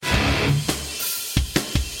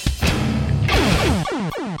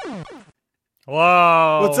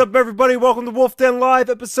Whoa. What's up, everybody? Welcome to Wolf Den Live,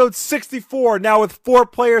 episode 64. Now with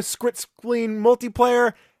 4-player Squid Screen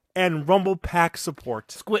multiplayer and Rumble Pack support.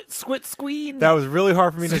 Squeen. That was really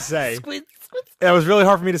hard for me to say. Squid. That was really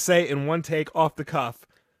hard for me to say in one take off the cuff.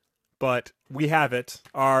 But we have it.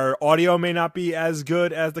 Our audio may not be as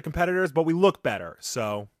good as the competitors, but we look better.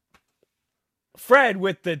 So, Fred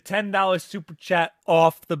with the $10 super chat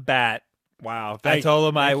off the bat. wow. I told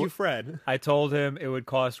him thank you, Fred. I told him it would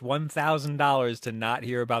cost $1,000 to not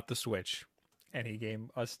hear about the Switch, and he gave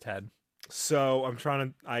us 10. So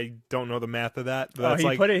I don't know the math of that. But Oh, that's he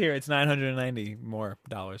like, put it here. It's $990 more,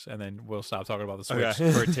 and then we'll stop talking about the Switch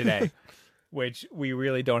Okay. for today, which we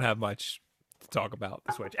really don't have much to talk about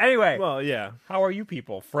the Switch. Anyway, well, yeah. how are you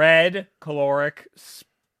people? Fred, Caloric,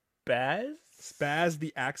 Spaz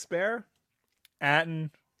the Axe Bear. Atten,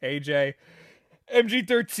 AJ,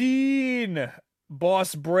 MG13,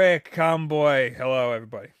 Boss Brick, Comboy. Hello,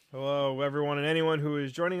 everybody. Hello, everyone and anyone who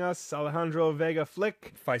is joining us. Alejandro Vega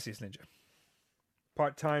Flick, Feisties Ninja.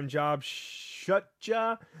 part-time job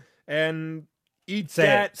Shutja, and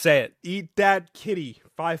Say it. Eat That Kitty Oh,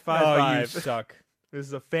 you 555. suck. This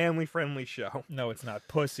is a family-friendly show. No, it's not.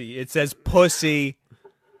 Pussy. It says pussy.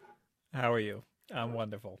 How are you? I'm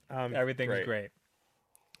wonderful. Everything's great.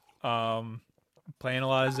 Playing a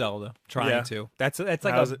lot of Zelda. Trying to. That's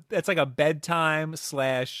like a bedtime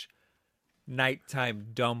 / nighttime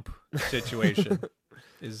dump situation.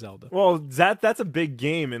 Is Zelda. Well, that's a big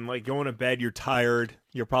game, and like going to bed, you're tired.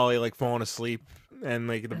 You're probably like falling asleep, and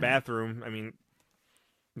like the bathroom. I mean,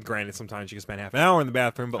 granted, sometimes you can spend half an hour in the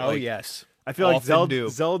bathroom, but Oh like, yes. I feel like Often do.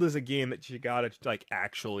 Zelda's a game that you gotta like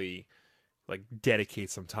actually like dedicate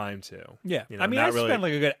some time to. Yeah. You know, I mean, not I really- spend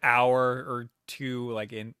like a good hour or two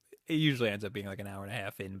like in. It usually ends up being like an hour and a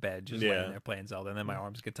half in bed, just laying there playing Zelda, and then my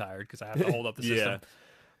arms get tired because I have to hold up the Yeah. system.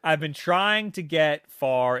 I've been trying to get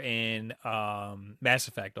far in Mass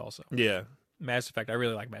Effect also. Yeah. Mass Effect, I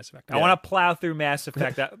really like Mass Effect. I Yeah. want to plow through Mass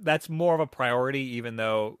Effect. That's more of a priority, even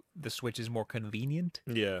though the Switch is more convenient.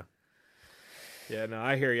 Yeah. Yeah, no,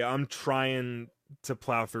 I hear you. I'm trying to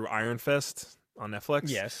plow through Iron Fist on Netflix.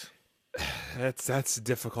 Yes. That's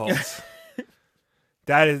difficult.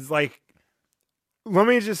 That is like, let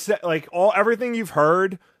me just say, like, everything you've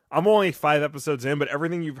heard, I'm only 5 episodes in, but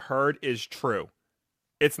everything you've heard is true.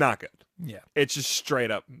 It's not good. Yeah. It's just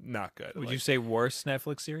straight up not good. Would Like, you say worst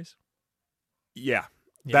Netflix series? Yeah.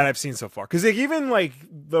 Yeah. That I've seen so far. Because like, even like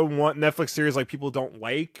the one Netflix series like people don't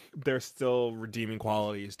like, there's still redeeming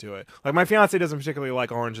qualities to it. Like my fiance doesn't particularly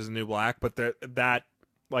like Orange Is the New Black, but that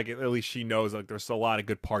like at least she knows like there's still a lot of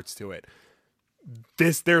good parts to it.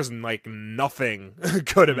 There's like nothing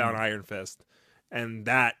good about Iron Fist, and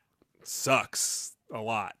that sucks a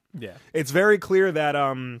lot. Yeah. It's very clear that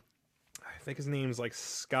I think his name's like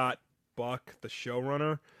Scott Buck, the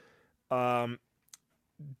showrunner,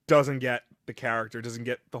 doesn't get the character, doesn't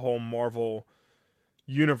get the whole Marvel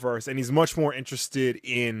universe, and he's much more interested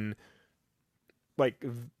in like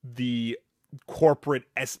the corporate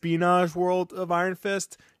espionage world of Iron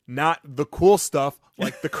Fist, not the cool stuff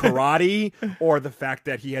like the karate or the fact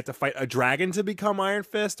that he had to fight a dragon to become Iron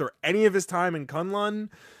Fist or any of his time in Kunlun.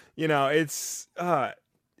 You know, it's I'd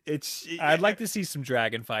like to see some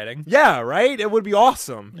dragon fighting. yeah, right? It would be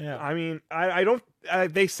awesome. Yeah. I mean, I don't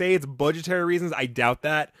they say it's budgetary reasons. I doubt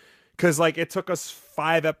that, cuz like it took us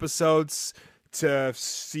 5 episodes to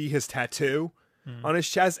see his tattoo on his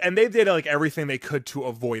chest, and they did like everything they could to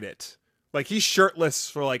avoid it. Like he's shirtless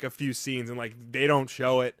for like a few scenes, and like they don't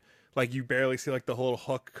show it. Like you barely see like the little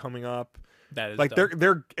hook coming up. That is Like dumb.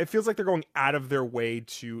 they're it feels like they're going out of their way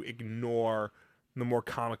to ignore the more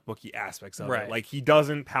comic booky aspects of Right. it. Like he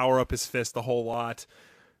doesn't power up his fist a whole lot.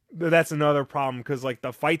 That's another problem because like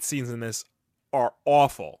the fight scenes in this are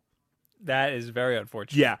awful. That is very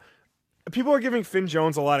unfortunate. Yeah. People are giving Finn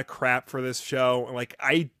Jones a lot of crap for this show. Like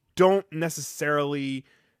I don't necessarily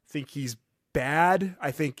think he's bad.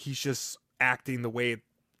 I think he's just acting the way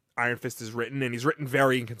Iron Fist is written, and he's written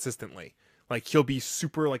very inconsistently. Like he'll be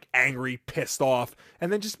super like angry, pissed off,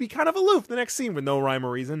 and then just be kind of aloof the next scene with no rhyme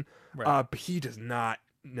or reason. Right. But he does not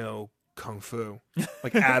know kung fu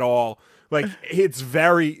like at all. Like it's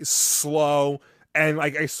very slow, and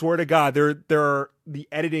like I swear to God, the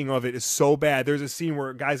editing of it is so bad. There's a scene where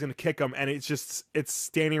a guy's gonna kick him, and it's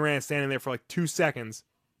standing there for like 2 seconds,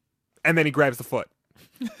 and then he grabs the foot.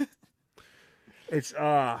 It's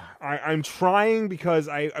I'm trying because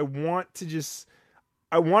I want to just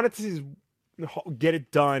get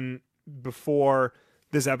it done before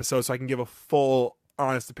this episode so I can give a full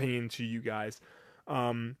honest opinion to you guys.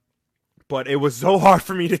 But it was so hard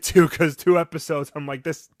for me to do because 2 episodes I'm like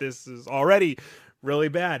this is already really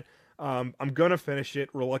bad. I'm gonna finish it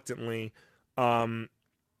reluctantly.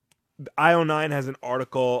 IO9 has an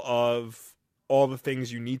article of all the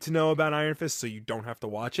things you need to know about Iron Fist, so you don't have to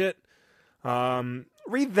watch it.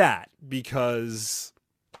 Read that, because,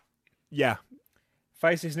 yeah.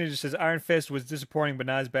 Feisty Ninja says Iron Fist was disappointing, but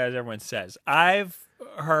not as bad as everyone says. I've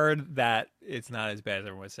heard that it's not as bad as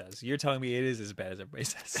everyone says. You're telling me it is as bad as everybody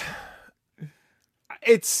says.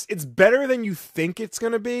 It's better than you think it's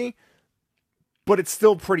going to be, but it's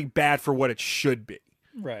still pretty bad for what it should be.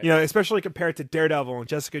 Right. You know, especially compared to Daredevil and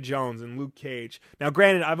Jessica Jones and Luke Cage. Now,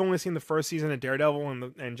 granted, I've only seen the first season of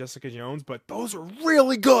Daredevil and Jessica Jones, but those are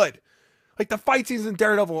really good. Like, the fight scenes in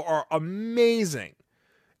Daredevil are amazing.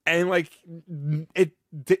 And, like,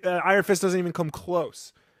 Iron Fist doesn't even come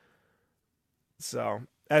close. So,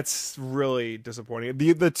 that's really disappointing.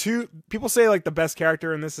 The two people say, like, the best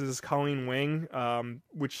character in this is Colleen Wing,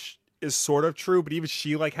 which is sort of true, but even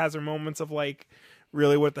she, like, has her moments of, like,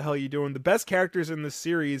 really, what the hell are you doing? The best characters in this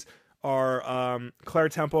series are Claire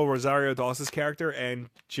Temple, Rosario Dawson's character, and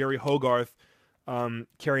Jerry Hogarth,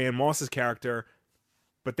 Carrie Ann Moss's character,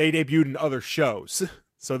 but they debuted in other shows.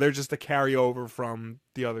 So they're just a carryover from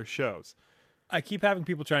the other shows. I keep having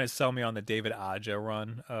people trying to sell me on the David Aja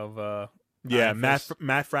run of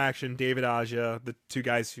Matt Fraction, David Aja, the two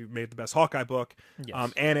guys who made the best Hawkeye book,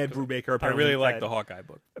 yes. And Ed Brubaker. I really like the Hawkeye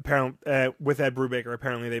book. Apparently, with Ed Brubaker,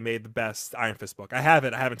 apparently they made the best Iron Fist book. I have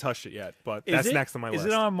it. I haven't touched it yet, but that's next on my list.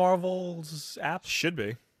 Is it on Marvel's app? Should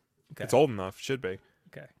be. Okay. It's old enough. Should be.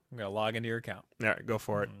 Okay. I'm going to log into your account. All right, go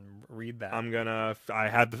for it. Read that. I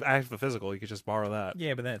have the physical. You could just borrow that.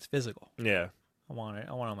 Yeah, but then it's physical. Yeah. I want it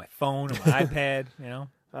on my phone, on my iPad, you know?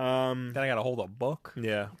 Then I got to hold a book.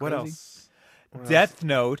 Yeah. What else? Death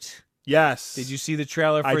Note. Yes. Did you see the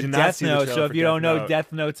trailer for Death Note? So if you don't know,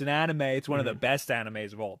 Death Note's an anime. It's one of the best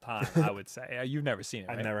animes of all time, I would say. You've never seen it,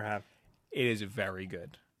 right? I never have. It is very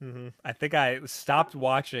good. Mm-hmm. I think I stopped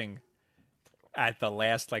watching at the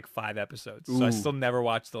last, like, 5 episodes. So I still never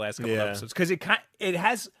watched the last couple episodes.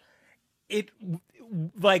 Because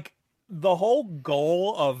like, the whole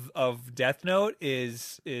goal of Death Note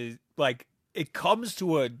is like, it comes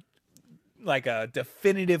to a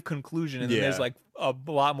definitive conclusion, and then there's like a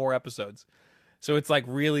lot more episodes. So it's like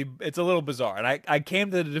it's a little bizarre. And I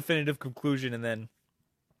came to the definitive conclusion, and then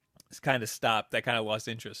it's kind of stopped. I kind of lost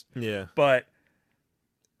interest. Yeah. But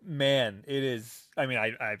man, it is. I mean,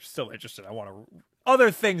 I'm still interested. I want to. Other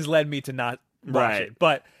things led me to not watch it,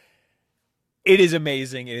 but it is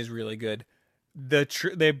amazing. It is really good.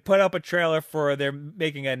 They put up a trailer for they're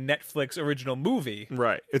making a Netflix original movie.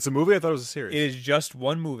 Right. It's a movie? I thought it was a series. It is just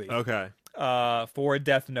one movie. Okay. For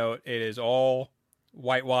Death Note, it is all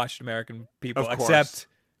whitewashed American people, except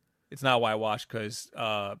it's not whitewashed because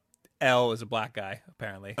L is a black guy,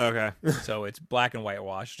 apparently. Okay. So it's black and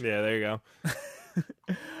whitewashed. Yeah, there you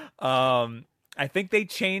go. I think they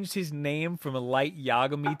changed his name from Light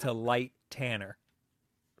Yagami to Light Tanner.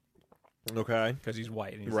 Okay. Because he's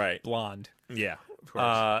white and he's blonde. Yeah, of course.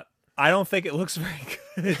 I don't think it looks very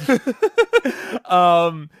good.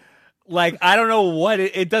 Like, I don't know what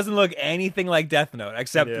it doesn't look anything like Death Note,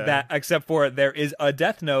 except for there is a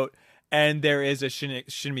Death Note and there is a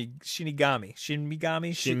Shinigami. Shinigami.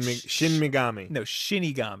 No,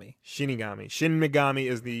 Shinigami. Shinigami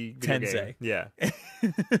is the Tensei. Game. Yeah.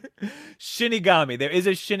 Shinigami. There is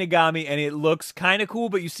a Shinigami, and it looks kind of cool,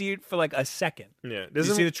 but you see it for like a second. Yeah. Did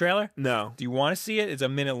you see the trailer? No. Do you want to see it? It's a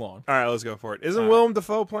minute long. All right, let's go for it. Isn't Willem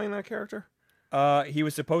Dafoe playing that character? He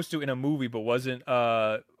was supposed to in a movie, but wasn't.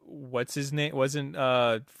 What's his name? Wasn't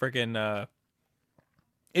freaking.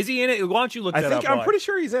 Is he in it? Why don't you look that up? I'm pretty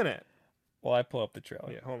sure he's in it. Well, I pull up the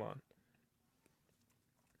trailer. Yeah, hold on.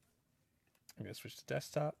 I'm going to switch to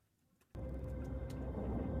desktop.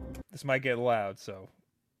 This might get loud, so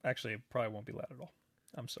actually it probably won't be loud at all.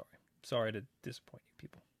 I'm sorry. Sorry to disappoint you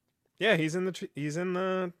people. Yeah, he's in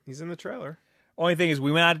the trailer. Only thing is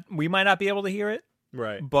we might not be able to hear it.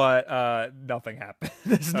 Right. But nothing happened.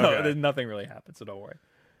 There's nothing really happened, so don't worry.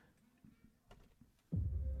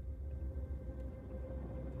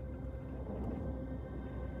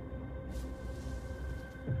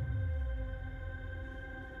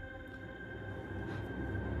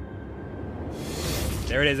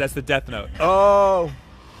 There it is. That's the Death Note. Oh.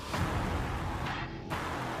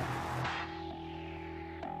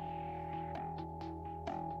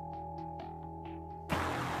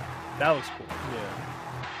 That looks cool.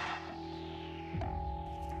 Yeah.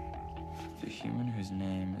 The human whose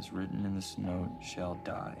name is written in this note shall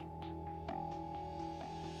die.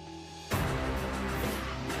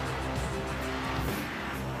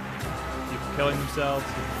 People killing themselves.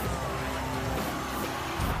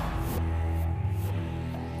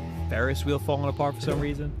 Ferris wheel falling apart for some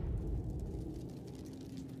reason.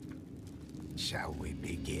 shall we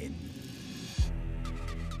begin?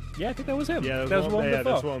 Yeah, I think that was him. Yeah, that was Willem Dafoe.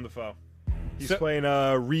 that's Willem Dafoe. He's So- playing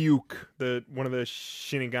Ryuk, one of the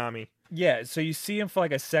Shinigami. Yeah, so you see him for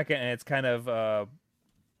like a second, and it's kind of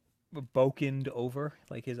bokened over,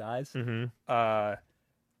 like his eyes. Mm-hmm. I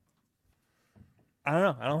don't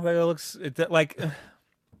know. I don't think it looks like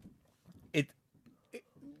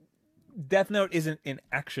Death Note isn't an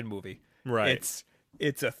action movie. Right.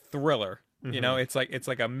 It's a thriller. Mm-hmm. You know, it's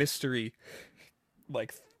like a mystery,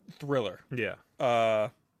 like thriller. Yeah.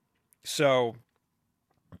 So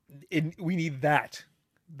we need that.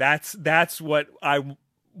 That's what I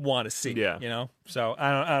want to see. Yeah. You know. So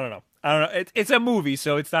I don't know. It's a movie,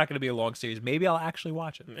 so it's not going to be a long series. Maybe I'll actually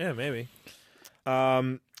watch it. Yeah, maybe.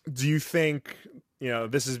 Do you think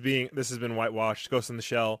this has been whitewashed? Ghost in the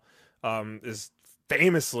Shell is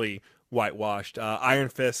famously whitewashed. Iron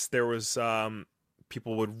Fist, there was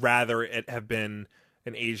people would rather it have been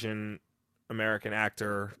an Asian American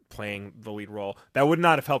actor playing the lead role. That would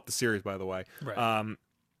not have helped the series, by the way. Right.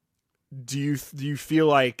 Do you feel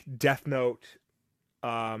like Death Note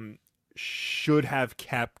should have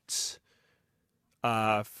kept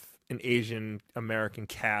an Asian American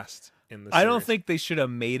cast in the series? I don't think they should have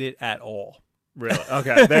made it at all. Really?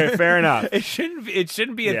 Okay, fair enough. It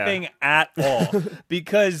shouldn't be a Yeah. thing at all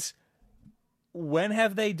because when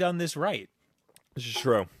have they done this right? This is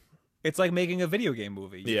true. It's like making a video game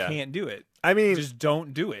movie. You Yeah. can't do it. I mean, Just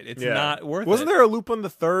don't do it. It's yeah. not worth Wasn't it. there a Lupin the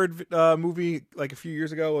Third movie like a few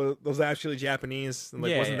years ago? Was that actually Japanese? And,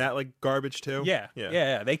 like, Yeah, wasn't yeah. that like garbage too? Yeah.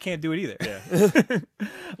 They can't do it either. Yeah.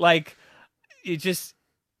 Like it just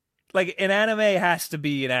like an anime has to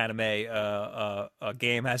be an anime. A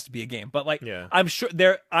game has to be a game. But like Yeah. I'm sure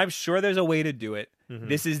there's a way to do it. Mhm.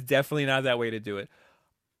 This is definitely not that way to do it.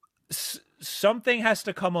 Something has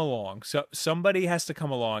to come along. So somebody has to come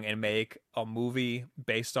along and make a movie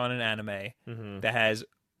based on an anime Mhm.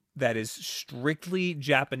 that is strictly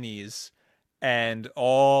Japanese and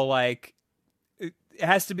all like it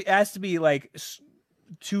has to be like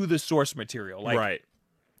to the source material. Like Right.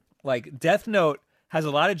 like Death Note has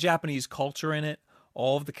a lot of Japanese culture in it.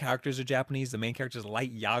 All of the characters are Japanese. The main character is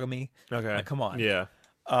Light Yagami. Okay. Like, come on. Yeah.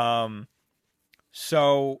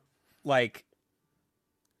 So like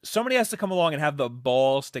somebody has to come along and have the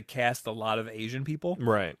balls to cast a lot of Asian people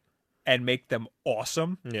Right. and make them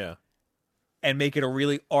awesome Yeah. and make it a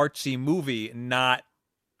really artsy movie, not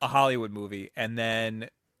a Hollywood movie. And then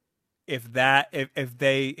if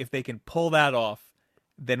they can pull that off,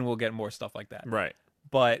 then we'll get more stuff like that. Right.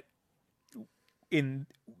 But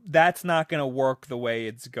that's not going to work the way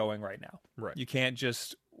it's going right now. Right. You can't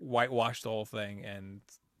just whitewash the whole thing. And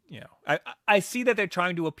I see that they're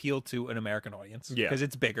trying to appeal to an American audience Yeah. because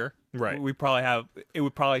it's bigger. Right. It would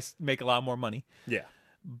probably make a lot more money. Yeah.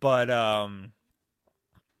 But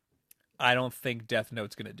I don't think Death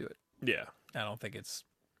Note's going to do it. Yeah. I don't think it's.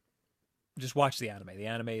 Just watch the anime. The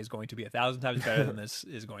anime is going to be 1,000 times better than this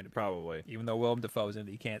is going to be. Probably. Even though Willem Dafoe's in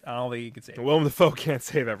it, I don't think you can say it. Willem Dafoe can't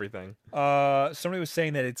save everything. Somebody was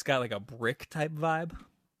saying that it's got like a Brick type vibe.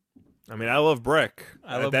 I mean, I love Brick.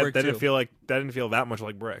 I love that Brick, didn't too. that didn't feel that much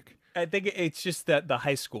like Brick. I think it's just that the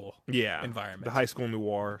high school environment. The high school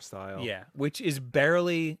noir style. Yeah, which is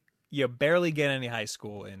you barely get any high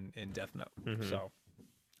school in Death Note. Mhm. So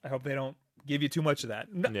I hope they don't give you too much of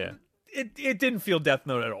that. No, Yeah. It didn't feel Death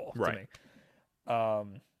Note at all Right. to me.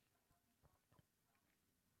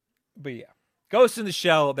 But yeah, Ghost in the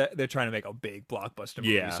Shell. They're trying to make a big blockbuster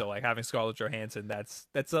movie. Yeah. So like having Scarlett Johansson, I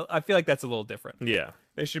feel like that's a little different. Yeah.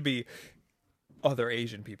 There should be other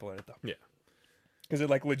Asian people in it though. Yeah. Because it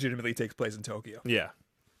like legitimately takes place in Tokyo. Yeah.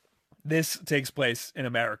 This takes place in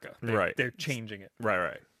America. Right. They're changing it.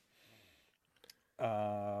 Right.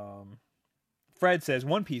 Fred says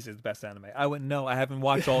One Piece is the best anime. I wouldn't know. I haven't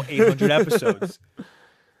watched all 800 episodes.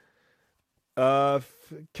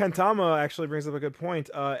 Kentama actually brings up a good point.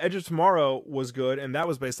 Edge of Tomorrow was good, and that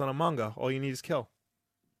was based on a manga. All you need is kill.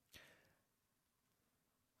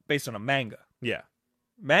 Based on a manga. Yeah.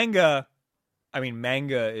 Manga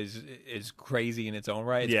is crazy in its own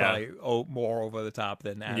right. It's Yeah. probably more over the top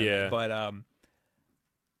than anime. Yeah. But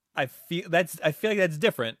I feel like that's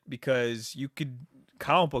different because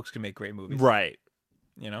comic books can make great movies. Right.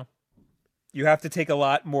 You know? You have to take a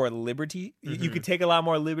lot more liberty. You Mm-hmm. could take a lot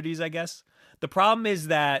more liberties, I guess. The problem is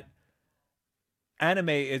that anime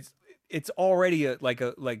it's already like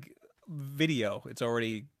video. It's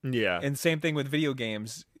already Yeah. and same thing with video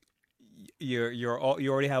games. You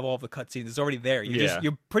already have all the cutscenes. It's already there.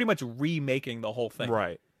 You're pretty much remaking the whole thing.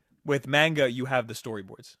 Right. With manga, you have the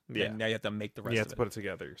storyboards. Yeah. And now you have to make the rest You have of to it. put it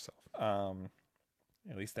together yourself.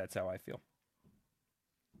 At least that's how I feel.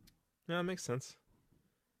 Yeah, that makes sense.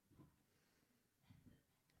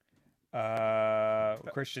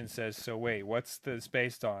 Christian says, so wait, what's this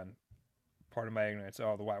based on? Part of my ignorance.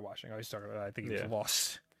 Oh, the whitewashing. I think he was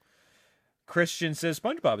lost. Christian says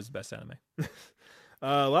SpongeBob is the best anime.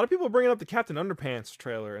 A lot of people are bringing up the Captain Underpants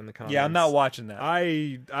trailer in the comments. Yeah, I'm not watching that.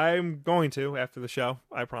 I'm going to after the show.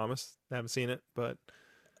 I promise. I haven't seen it, but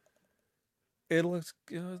it looks.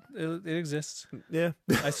 It exists. Yeah,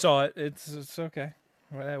 I saw it. It's okay.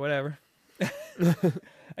 Whatever.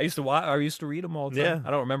 I used to watch. I used to read them all the time. Yeah.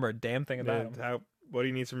 I don't remember a damn thing about them. What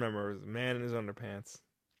he needs to remember is a man in his underpants.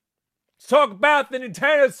 Let's talk about the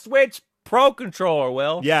Nintendo Switch Pro Controller.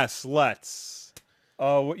 Will. Yes, let's.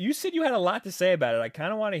 Oh, you said you had a lot to say about it. I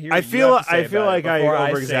kind of want to hear. I feel like I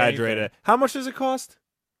over exaggerated. How much does it cost?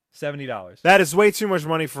 $70. That is way too much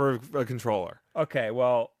money for a controller. Okay,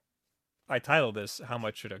 well, I titled this "How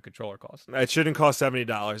much should a controller cost?" It shouldn't cost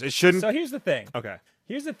 $70. It shouldn't. So here's the thing. Okay.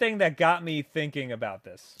 Here's the thing that got me thinking about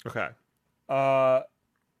this. Okay.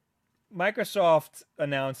 Microsoft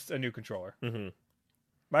announced a new controller. Mm-hmm.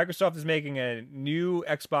 Microsoft is making a new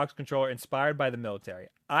Xbox controller inspired by the military.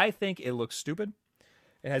 I think it looks stupid.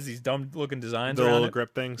 It has these dumb-looking designs The around little it.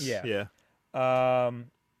 grip things. Yeah.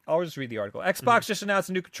 I'll just read the article. Xbox just announced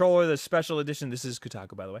a new controller, the special edition. This is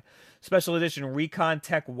Kotaku, by the way. Special edition Recon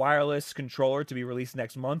Tech wireless controller to be released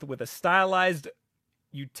next month with a stylized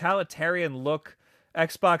utilitarian look.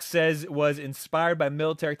 Xbox says was inspired by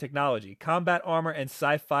military technology, combat armor, and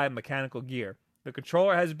sci-fi mechanical gear. The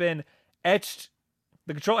controller has etched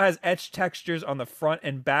textures on the front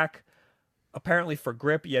and back, apparently for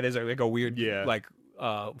grip. Yeah, there's like a weird,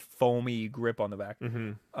 foamy grip on the back.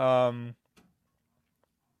 Mm-hmm.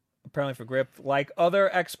 Apparently for grip. Like other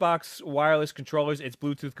Xbox wireless controllers, it's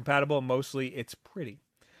Bluetooth compatible. Mostly, it's pretty.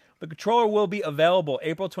 The controller will be available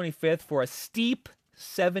April 25th for a steep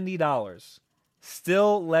 $70.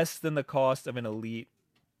 Still less than the cost of an Elite,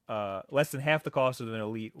 less than half the cost of an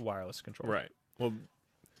Elite wireless controller. Right. Well,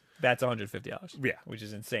 that's $150. Yeah. Which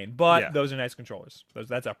is insane. But those are nice controllers.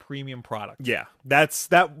 That's a premium product. Yeah. That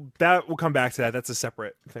will come back to that. That's a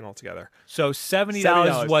separate thing altogether. So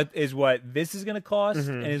 $70 is what this is going to cost,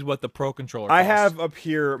 and is what the Pro controller costs. I have up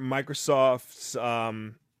here Microsoft's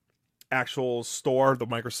actual store, the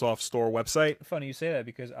Microsoft Store website. Funny you say that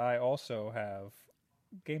because I also have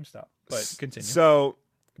GameStop. But continue. So,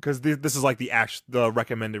 because this is like the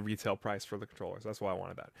recommended retail price for the controllers. That's why I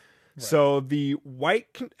wanted that. Right. So the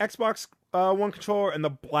white Xbox One controller and the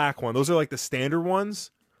black one, those are like the standard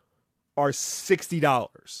ones, are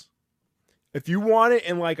 $60. If you want it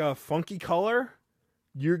in like a funky color,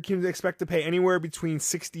 you can expect to pay anywhere between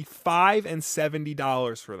 $65 and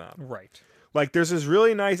 $70 for them. Right. Like there's this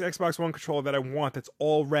really nice Xbox One controller that I want that's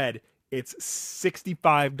all red. It's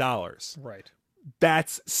 $65. Right.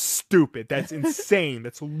 That's stupid. That's insane.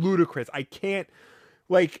 That's ludicrous. I can't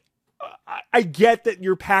like. I get that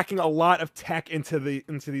you're packing a lot of tech into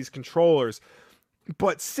these controllers,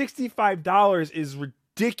 but $65 is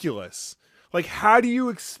ridiculous. Like, how do you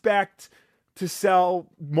expect to sell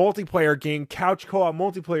couch co-op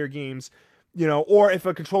multiplayer games, or if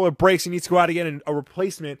a controller breaks and needs to go out and get a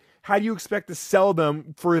replacement, how do you expect to sell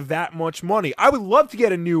them for that much money? I would love to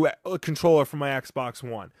get a new controller for my Xbox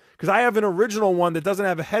One because I have an original one that doesn't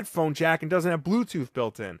have a headphone jack and doesn't have Bluetooth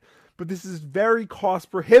built in. But this is very cost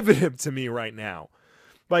prohibitive to me right now.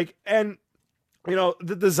 Like, and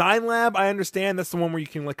the Design Lab, I understand that's the one where you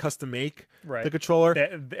can like custom make the controller,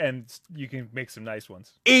 and you can make some nice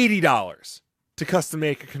ones. $80 to custom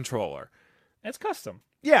make a controller. That's custom.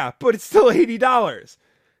 Yeah, but it's still $80.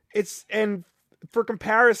 And for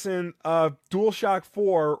comparison, DualShock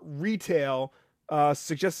 4 retail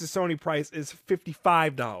suggested Sony price is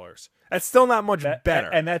 $55. That's still not much better,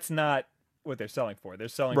 and that's not what they're selling for. They're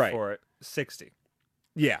selling for $60.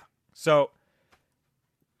 Yeah. So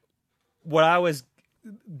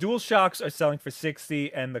DualShocks are selling for $60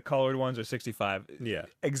 and the colored ones are $65. Yeah.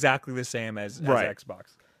 Exactly the same as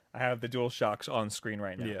Xbox. I have the DualShocks on screen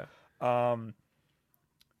right now. Yeah.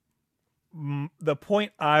 The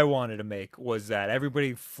point I wanted to make was that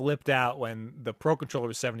everybody flipped out when the Pro controller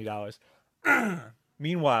was $70.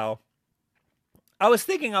 Meanwhile, I was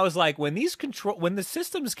thinking, when the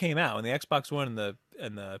systems came out, when the Xbox One and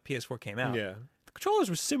the PS4 came out, the controllers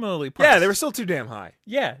were similarly priced. Yeah, they were still too damn high.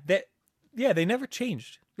 Yeah, they never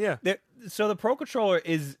changed. Yeah. So the Pro controller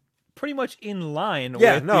is pretty much in line.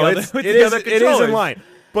 It is in line,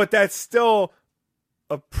 but that's still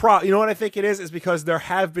a pro. You know what I think it is because there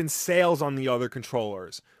have been sales on the other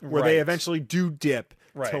controllers where they eventually do dip.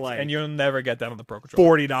 Right, to and you'll never get that on the Pro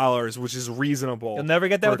controller. $40, which is reasonable. You'll never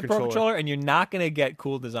get that with the Pro controller, and you're not going to get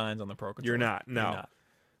cool designs on the Pro controller. You're not, no.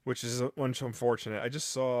 Which is unfortunate. I just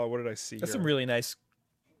saw, what did I see That's here? some really nice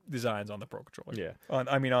designs on the Pro Controller. Yeah. On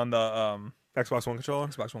the Xbox One controller.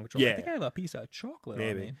 Xbox One controller. Yeah. I think I have a piece of chocolate.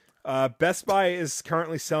 Maybe. On me. Best Buy is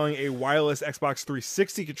currently selling a wireless Xbox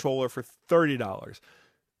 360 controller for $30.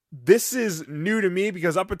 This is new to me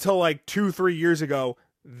because up until like 2-3 years ago,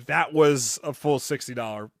 that was a full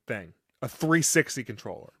 $60 thing. A 360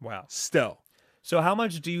 controller. Wow. Still. So how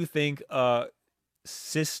much do you think a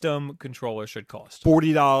system controller should cost?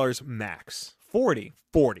 $40 max. 40.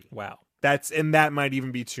 40. Wow. And that might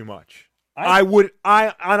even be too much. And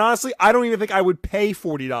honestly, I don't even think I would pay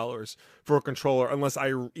 $40 for a controller unless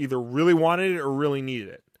I either really wanted it or really needed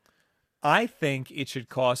it. I think it should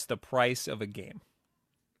cost the price of a game.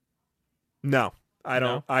 No, I don't.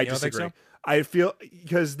 No? I You don't think disagree. so? I feel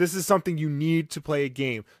because this is something you need to play a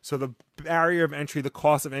game. So the barrier of entry, the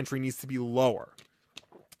cost of entry needs to be lower.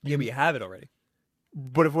 Yeah, but you have it already.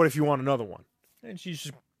 But what if you want another one? And she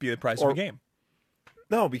should be the price of a game.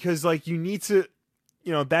 No, because like you need to,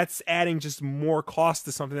 that's adding just more cost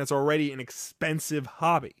to something that's already an expensive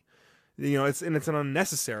hobby. It's an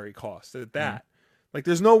unnecessary cost at that. Like,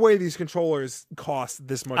 there's no way these controllers cost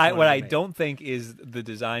this much money. What I don't think is the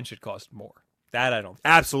design should cost more. That I don't think.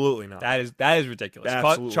 Absolutely not. That is ridiculous.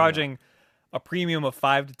 Absolutely Charging a premium of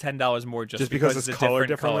 $5 to $10 more just because it's it's a colored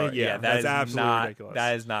different color. differently? Yeah, that's absolutely ridiculous.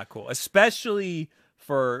 That is not cool. Especially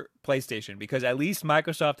for PlayStation, because at least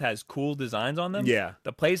Microsoft has cool designs on them. Yeah.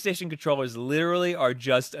 The PlayStation controllers literally are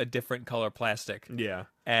just a different color plastic. Yeah.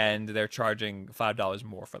 And they're charging $5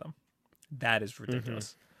 more for them. That is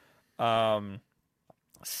ridiculous.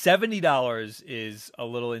 $70 is a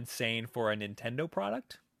little insane for a Nintendo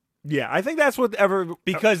product. Yeah, I think that's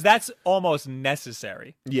because that's almost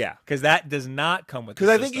necessary. Yeah. Because that does not come with the Because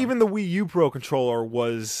I system. think even the Wii U Pro controller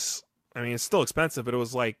was, it's still expensive, but it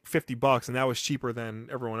was like $50, and that was cheaper than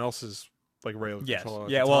everyone else's like regular controller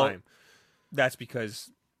at the time. That's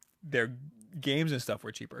because their games and stuff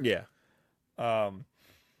were cheaper. Yeah.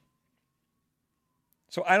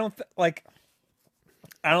 So I don't think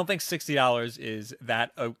 $60 is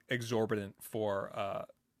that exorbitant for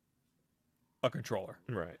a controller.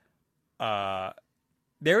 Right.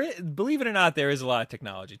 Believe it or not, there is a lot of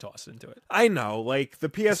technology tossed into it. I know, like the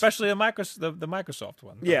PS, especially the Microsoft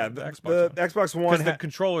one. Yeah, the Xbox One. Because the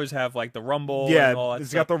controllers have like the rumble. Yeah, and all that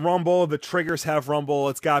it's stuff. got the rumble. The triggers have rumble.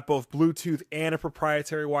 It's got both Bluetooth and a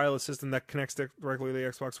proprietary wireless system that connects directly to the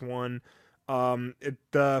Xbox One.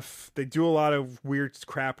 They do a lot of weird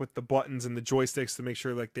crap with the buttons and the joysticks to make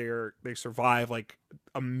sure like they survive like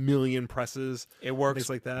a million presses. It works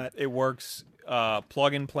things like that. It works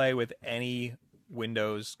plug and play with any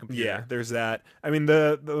Windows computer. Yeah, there's that. I mean,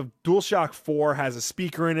 the DualShock 4 has a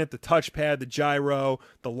speaker in it, the touchpad, the gyro,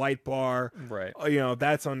 the light bar. Right.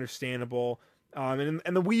 That's understandable. And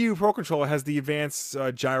the Wii U Pro Controller has the advanced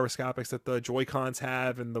gyroscopics that the Joy-Cons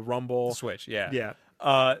have and the rumble. The Switch, yeah. Yeah.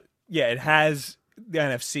 Yeah, it has the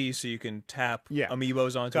NFC, so you can tap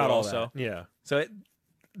amiibos onto it also. That. Yeah. So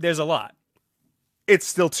there's a lot. It's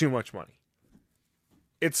still too much money.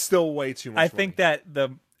 It's still way too much money. I think that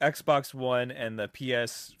the Xbox One and the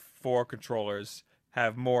PS4 controllers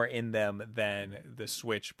have more in them than the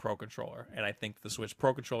Switch Pro Controller. And I think the Switch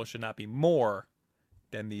Pro Controller should not be more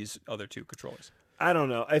than these other two controllers. I don't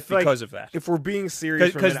know. I feel because of that. If we're being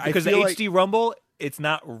serious because the like HD Rumble, it's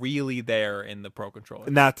not really there in the Pro Controller.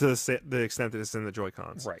 Not to the extent that it's in the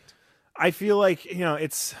Joy-Cons. Right. I feel like,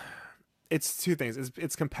 it's two things.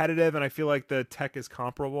 It's competitive, and I feel like the tech is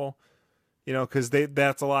comparable. Because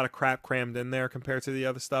that's a lot of crap crammed in there compared to the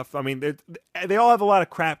other stuff. I mean, they all have a lot of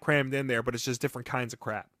crap crammed in there, but it's just different kinds of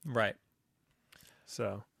crap. Right.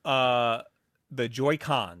 So, the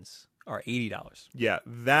Joy-Cons are $80. Yeah,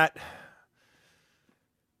 that.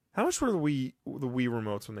 How much were the Wii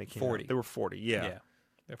remotes when they came 40. out? They were 40. Yeah. Yeah.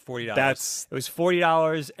 They're $40. It was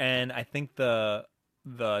 $40, and I think the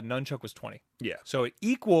nunchuck was $20. Yeah. So it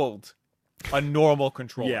equaled a normal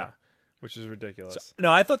controller. Yeah. Which is ridiculous. So,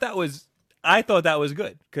 no, I thought that was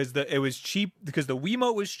good because it was cheap because the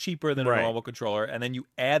Wiimote was cheaper than a normal controller, and then you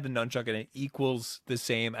add the nunchuck and it equals the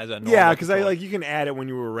same as a normal. Yeah, because you can add it when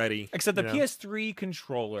you were ready. Except the PS3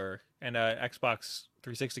 controller and Xbox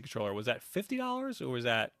 360 controller, was that $50 or was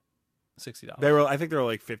that $60? I think they were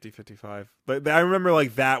like 50, 55. But I remember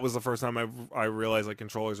like that was the first time I realized like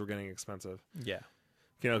controllers were getting expensive. Yeah.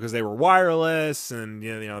 Because they were wireless and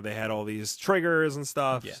they had all these triggers and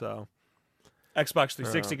stuff. Yeah. So Xbox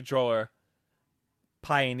 360 controller,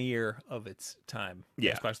 pioneer of its time.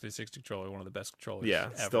 Yeah. Xbox 360 controller, one of the best controllers. Yeah,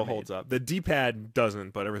 ever still made. holds up. The D-pad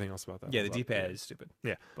doesn't, but everything else about that. Yeah, the D-pad is stupid.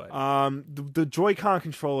 Yeah, but the Joy-Con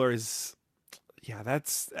controller is,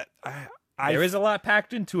 that's there is a lot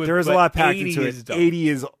packed into it. There is a lot packed 80 into is it. dumb. 80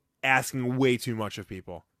 is asking way too much of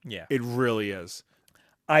people. Yeah, it really is.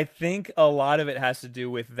 I think a lot of it has to do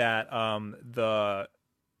with that.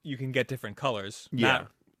 You can get different colors. Yeah.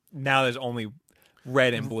 Now there's only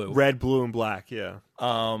red and blue. Red, blue, and black. Yeah.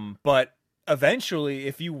 But eventually,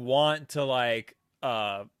 if you want to like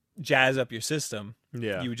jazz up your system,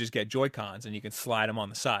 Yeah. you would just get Joy-Cons and you can slide them on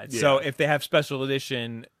the side. Yeah. So if they have special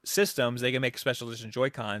edition systems, they can make special edition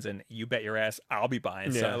Joy-Cons, and you bet your ass I'll be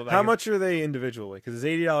buying. Yeah. So, like, How much are they individually? Because it's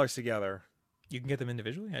 $80 together. you can get them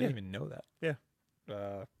individually? I didn't even know that. Yeah.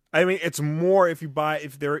 Uh, I mean, it's more if you buy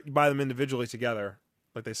them individually together,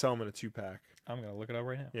 like they sell them in a 2-pack. I'm gonna look it up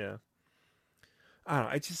right now. Yeah. I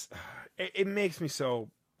don't know. It makes me so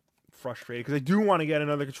frustrated because I do want to get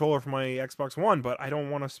another controller for my Xbox One, but I don't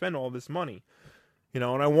want to spend all this money. And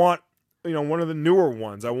I want, one of the newer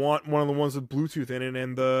ones. I want one of the ones with Bluetooth in it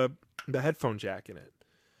and the headphone jack in it.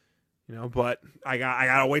 But I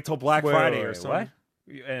gotta wait till Black Friday or something.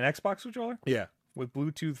 What? An Xbox controller Yeah, with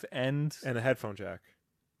Bluetooth and and a headphone jack.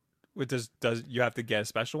 does you have to get a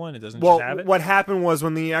special one? It doesn't Well, just have it. what happened was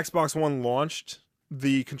when the Xbox One launched,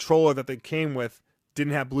 the controller that they came with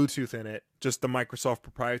didn't have Bluetooth in it, just the Microsoft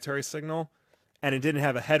proprietary signal, and it didn't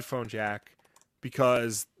have a headphone jack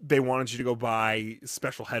because they wanted you to go buy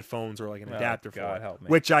special headphones or like an adapter for it, help me.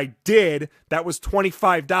 which I did. That was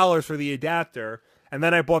 $25 for the adapter, and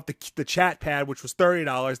then I bought the chat pad, which was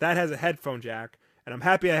 $30. That has a headphone jack. And I'm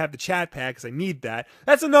happy I have the chat pad because I need that.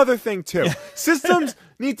 That's another thing, too. Systems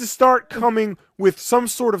need to start coming with some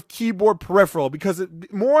sort of keyboard peripheral because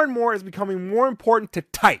more and more is becoming more important to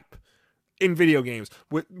type in video games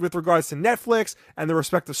with regards to Netflix and the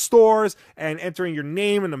respective stores and entering your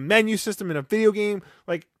name in the menu system in a video game,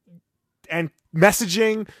 and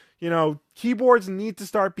messaging. Keyboards need to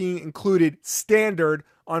start being included standard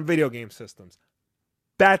on video game systems.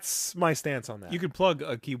 That's my stance on that. You could plug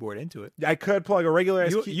a keyboard into it. I could plug a regular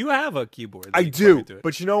keyboard. You have a keyboard. that I you can do, plug into it.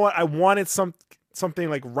 but you know what? I wanted something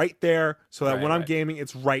like right there, so that Right, when I'm right. gaming,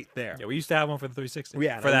 it's right there. Yeah, we used to have one for the 360.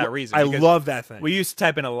 Yeah, for and that reason. I because love that thing. We used to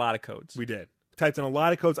type in a lot of codes. We did. Typed in a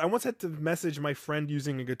lot of codes. I once had to message my friend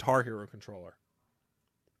using a Guitar Hero controller.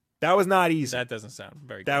 That was not easy. That doesn't sound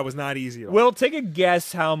very good. That was not easy at all. Will, take a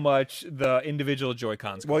guess how much the individual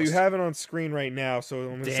Joy-Cons cost. Well, you have it on screen right now, so I'm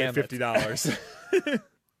going to say Damn it. $50.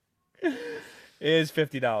 It is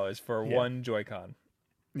 $50 for Yeah. one Joy-Con.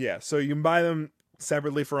 Yeah, so you can buy them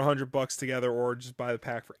separately for $100 together, or just buy the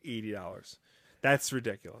pack for $80. That's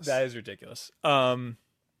ridiculous. That is ridiculous. The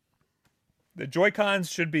Joy-Cons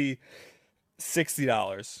should be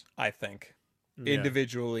 $60, I think. Yeah.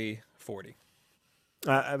 Individually, $40.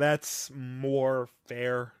 That's more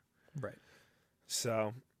fair. Right.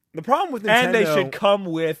 So the problem with Nintendo, And they should come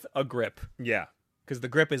with a grip, yeah. because the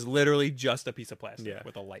grip is literally just a piece of plastic Yeah.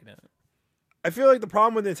 with a light in it. I feel like the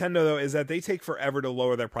problem with Nintendo though is that they take forever to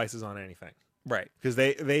lower their prices on anything Right. because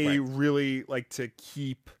they Right. really like to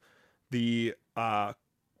keep the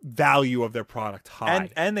value of their product high.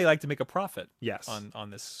 And they like to make a profit yes. on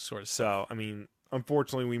this sort of stuff. So I mean,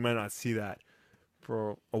 unfortunately, we might not see that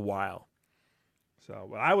for a while. So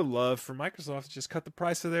what I would love for Microsoft to just cut the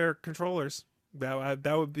price of their controllers.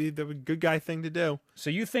 That would be the good guy thing to do.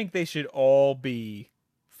 So you think they should all be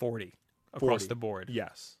 40 across 40. the board?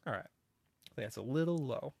 Yes. All right. That's a little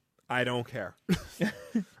low. I don't care.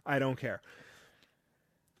 I don't care.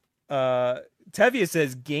 Tevia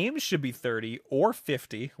says games should be 30 or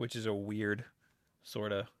 50, which is a weird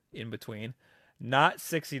sort of in between, not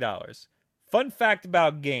 $60. Fun fact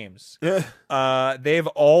about games. They've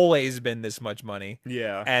always been this much money.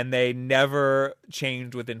 Yeah. And they never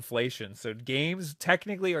changed with inflation. So games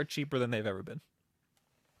technically are cheaper than they've ever been.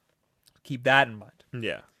 Keep that in mind.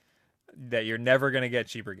 Yeah. That you're never going to get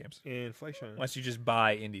cheaper games. Inflation. Unless you just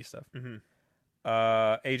buy indie stuff. Mm-hmm.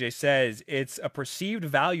 AJ says it's a perceived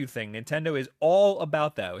value thing. Nintendo is all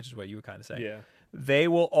about that, which is what you were kind of saying. Yeah. They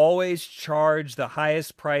will always charge the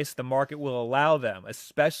highest price the market will allow them,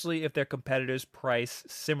 especially if their competitors price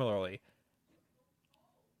similarly.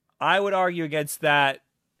 I would argue against that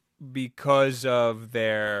because of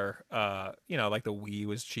their, like the Wii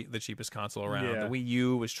was the cheapest console around. Yeah. The Wii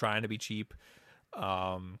U was trying to be cheap.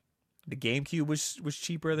 The GameCube was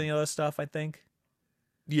cheaper than the other stuff, I think.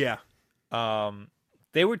 Yeah.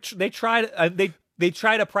 They try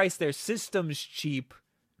to price their systems cheap.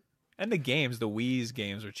 And the Wii's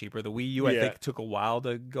games are cheaper. The Wii U, I think, took a while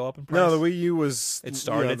to go up in price. No, the Wii U was... It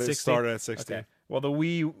started at 60? Started at 60. Okay. Well, the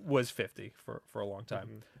Wii was 50 for a long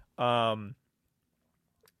time.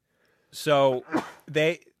 So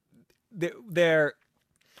they're...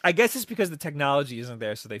 I guess it's because the technology isn't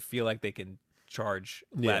there, so they feel like they can charge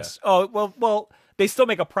less. Oh, well, they still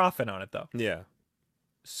make a profit on it, though. Yeah.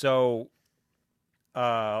 So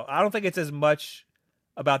I don't think it's as much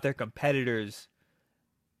about their competitors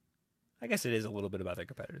I guess it is a little bit about their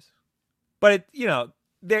competitors, but it,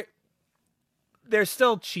 they're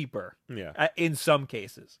still cheaper. Yeah. In some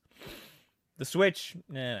cases, the Switch,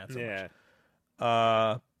 not so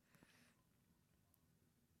much.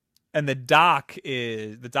 And the dock for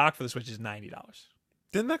the Switch is $90.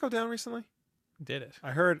 Didn't that go down recently? Did it?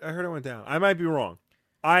 I heard it went down. I might be wrong.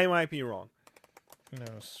 No,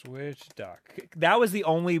 Switch dock. That was the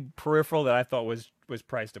only peripheral that I thought was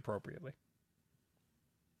priced appropriately.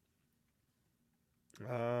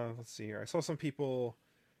 Let's see here. I saw some people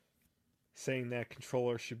saying that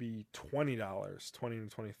controller should be $20, $20 to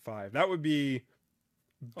 $25. That would be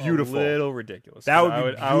beautiful. A little ridiculous. That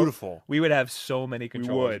would be beautiful. We would have so many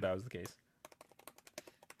controllers if would. that was the case.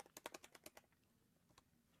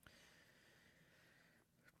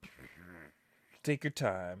 Take your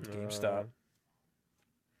time, GameStop.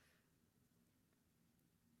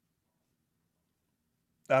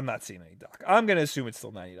 I'm not seeing any dock. I'm going to assume it's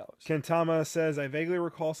still $90. Kentama says, I vaguely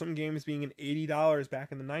recall some games being an $80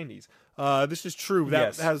 back in the 90s. This is true.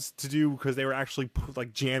 That has to do because they were actually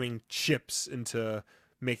jamming chips into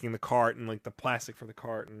making the cart and like the plastic for the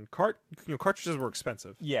cart. And cartridges were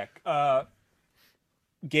expensive. Yeah.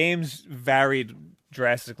 Games varied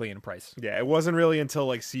drastically in price. Yeah, it wasn't really until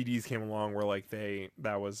like CDs came along where like where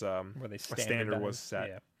they a standard was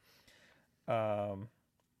set. Yeah.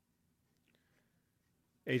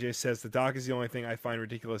 AJ says the dock is the only thing I find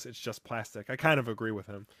ridiculous. It's just plastic. I kind of agree with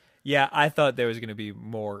him. Yeah, I thought there was going to be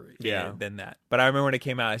more than that. But I remember when it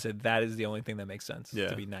came out, I said that is the only thing that makes sense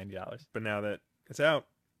to be $90. But now that it's out,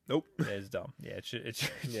 nope. It's dumb. Yeah,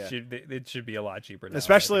 it should be a lot cheaper now.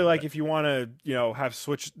 Especially like if you want to, have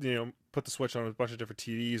Switch, put the Switch on a bunch of different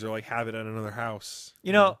TVs or like have it at another house.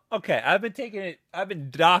 Okay, I've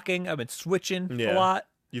been docking, I've been switching a lot.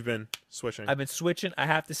 You've been switching. I've been switching. I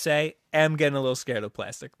have to say, am getting a little scared of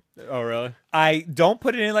plastic. Oh, really? I don't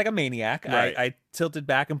put it in like a maniac. Right. I tilt it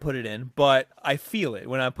back and put it in, but I feel it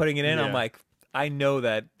when I'm putting it in. I'm like, I know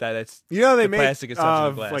that it's they make plastic is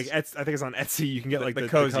touching the glass. Like I think it's on Etsy. You can get like the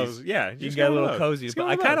cozies. Yeah, you can get a little cozy. But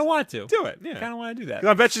I kind of want to do it. Yeah, I kind of want to do that.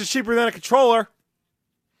 I bet you it's cheaper than a controller.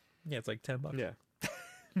 Yeah, it's like $10. Yeah.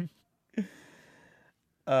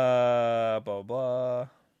 Blah blah.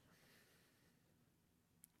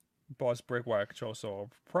 Boss Brickwire control so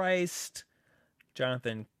overpriced.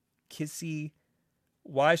 Jonathan Kissy,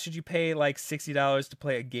 why should you pay like $60 to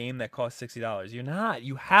play a game that costs $60? You're not.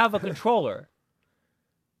 You have a controller.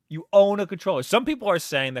 You own a controller. Some people are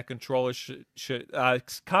saying that controllers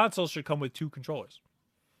consoles should come with 2 controllers.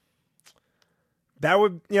 That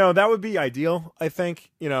would be ideal. I think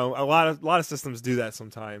a lot of systems do that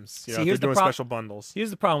sometimes. If they're doing special bundles. Here's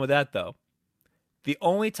the problem with that though. The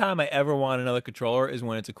only time I ever want another controller is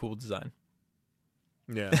when it's a cool design.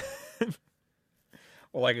 Yeah.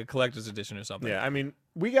 Or like a collector's edition or something. Yeah, I mean,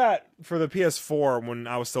 we got for the PS4 when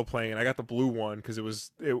I was still playing it. I got the blue one because it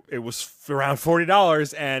was around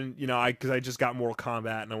 $40, and because I just got Mortal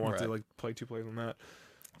Kombat and I wanted to like play 2 players on that.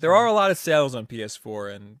 There are a lot of sales on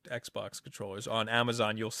PS4 and Xbox controllers on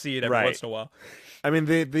Amazon. You'll see it every once in a while. I mean,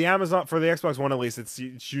 the Amazon for the Xbox One at least, it's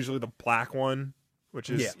usually the black one. Which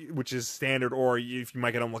is standard, or if you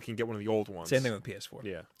might get unlucky and get one of the old ones. Same thing with PS4.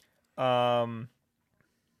 Yeah.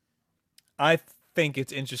 I think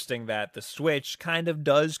it's interesting that the Switch kind of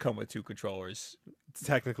does come with 2 controllers.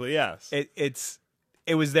 Technically, yes.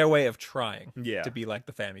 It was their way of trying to be like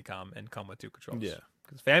the Famicom and come with 2 controllers. Yeah.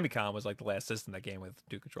 Because Famicom was like the last system that came with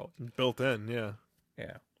 2 controllers. Built in, yeah.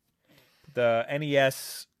 Yeah. The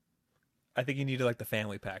NES, I think you needed like the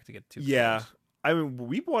family pack to get 2 controllers. Yeah. I mean,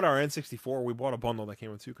 we bought our N64. We bought a bundle that came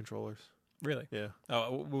with 2 controllers. Really? Yeah.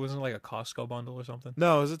 Oh, wasn't it like a Costco bundle or something?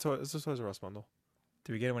 No, it was a Toys R Us bundle.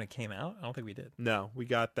 Did we get it when it came out? I don't think we did. No, we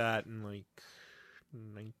got that in like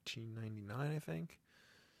 1999, I think.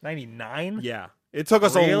 99? Yeah. It took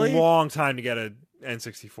us a long time to get an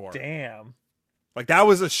N64. Damn. Like that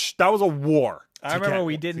was a war. I remember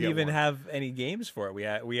we didn't even have any games for it. We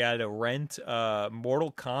had to rent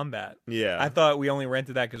Mortal Kombat. Yeah. I thought we only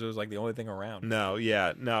rented that because it was like the only thing around. No,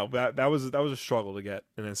 yeah. No, that was a struggle to get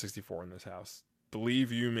an N64 in this house.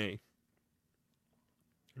 Believe you me.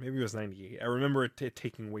 Maybe it was 98. I remember it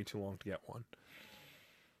taking way too long to get one.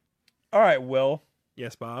 All right, Will.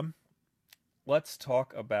 Yes, Bob? Let's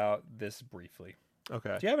talk about this briefly.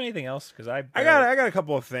 Okay. Do you have anything else? Because I got a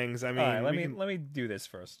couple of things. I mean, all right, let me do this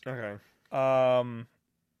first. Okay.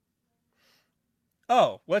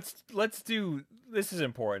 Let's do this is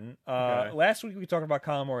important. Okay. Last week we talked about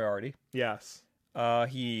Colin Moriarty. Yes.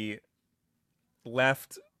 He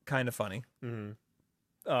left kind of funny. Mm-hmm.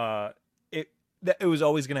 it was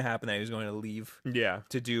always going to happen that he was going to leave Yeah.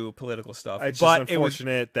 to do political stuff. It's but just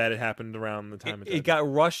unfortunate that it happened around the time it got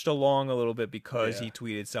rushed along a little bit because Yeah. he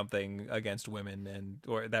tweeted something against women,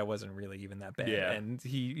 or that wasn't really even that bad. Yeah. And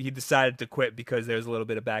he decided to quit because there was a little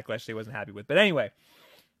bit of backlash that he wasn't happy with. But anyway,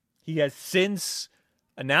 he has since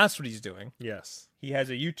announced what he's doing. Yes. He has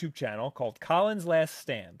a YouTube channel called Colin's Last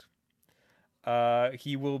Stand.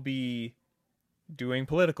 He will be doing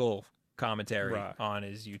political commentary Right. on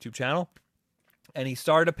his YouTube channel. And he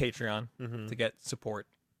started a Patreon to get support.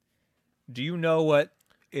 Do you know what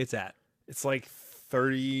it's at? It's like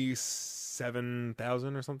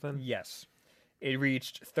 37,000 or something. Yes. It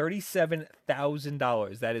reached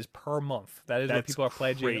 $37,000. That is per month. That is what That's people are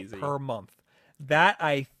pledging crazy. per month. That,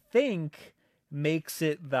 I think, makes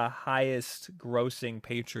it the highest grossing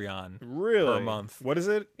Patreon Really? per month. What is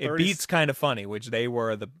it? It 30 beats Kind of Funny, which they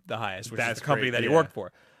were the highest, which is That's the company great, that he yeah. worked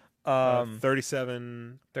for.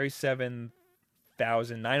 37.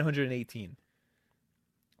 37,918.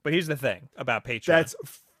 But here's the thing about Patreon. That's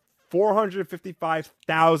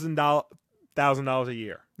 $455,000 a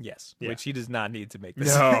year. yes, Yeah. which he does not need to make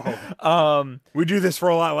this. No. We do this for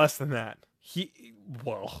a lot less than that.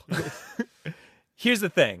 Well, here's the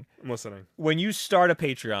thing. I'm listening. When you start a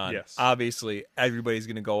Patreon, Yes. obviously everybody's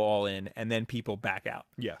going to go all in, and then people back out.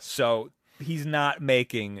 Yes. So he's not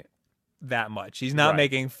making that much. He's not Right.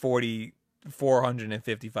 making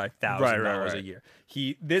 $455,000 a Right. year.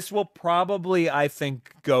 This will probably, I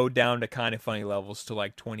think, go down to Kind of Funny levels to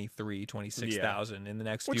like 26,000 in the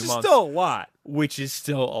next Which few is months. still a lot. Which is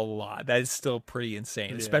still a lot. That is still pretty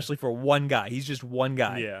insane, Yeah. especially for one guy. He's just one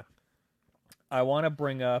guy. Yeah. I want to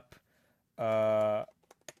bring up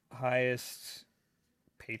highest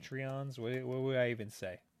Patreons. What would I even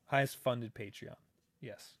say? Highest funded Patreon.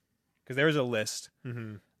 Yes. Because there is a list.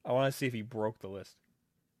 Mm-hmm. I want to see if he broke the list.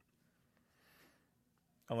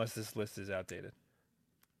 Unless this list is outdated.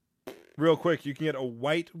 Real quick, you can get a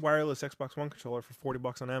white wireless Xbox One controller for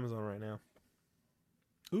 $40 on Amazon right now.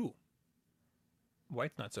 Ooh.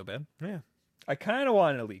 White's not so bad. Yeah. I kind of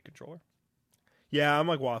want an Elite controller. Yeah, I'm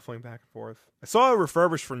like waffling back and forth. I saw it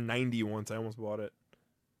refurbished for $90 once. I almost bought it.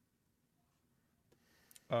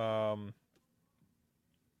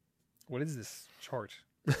 What is this chart?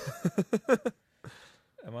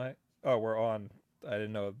 Am I? Oh, we're on. I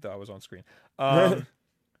didn't know that I was on screen.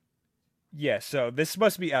 Yeah, so this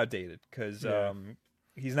must be outdated because Yeah.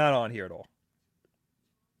 he's not on here at all.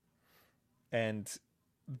 And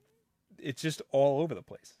it's just all over the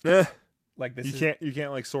place. Like this You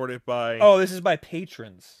can't like sort it by. Oh, this is by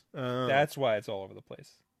patrons. Oh. That's why it's all over the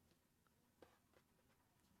place.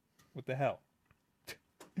 What the hell?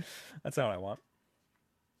 That's not what I want.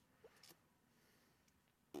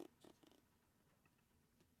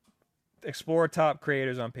 Explore top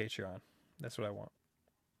creators on Patreon. That's what I want.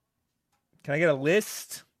 Can I get a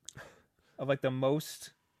list of like the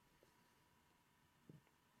most?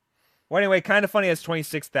 Well, anyway, Kind of Funny has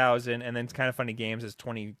 26,000, and then Kind of Funny Games has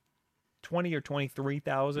 20 or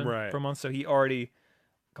 23,000 Right. per month. So he already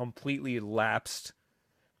completely lapsed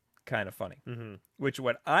Kind of Funny, Mm-hmm. which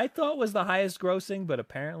what I thought was the highest grossing, but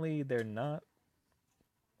apparently they're not.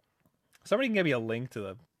 Somebody can give me a link to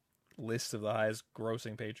the list of the highest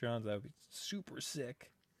grossing Patreons. That would be super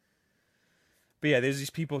sick. But yeah, there's these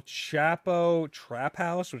people. Chapo Trap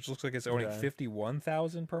House, which looks like it's earning Okay.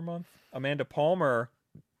 51,000 per month. Amanda Palmer,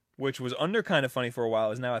 which was under Kind of Funny for a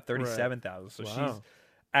while, is now at 37,000. So she's Wow.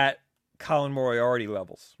 at Colin Moriarty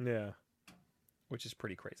levels, Yeah. which is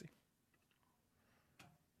pretty crazy.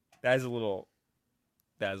 That is a little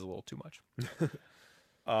too much.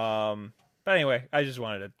 But anyway, I just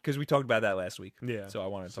wanted to, because we talked about that last week. Yeah. So I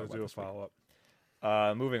wanted to So talk about do a this week. follow up.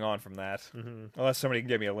 Moving on from that, Mm-hmm. unless somebody can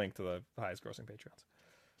give me a link to the highest grossing Patreons.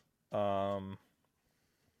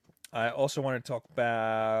 I also want to talk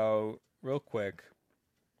about real quick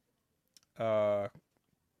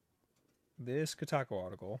this Kotaku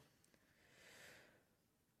article.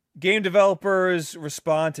 Game developers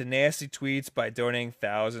respond to nasty tweets by donating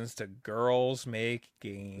thousands to Girls Make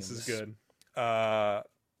Games. This is good. Over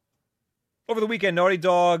the weekend, Naughty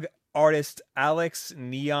Dog artist Alex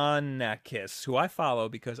Neonakis, who I follow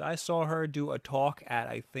because I saw her do a talk at,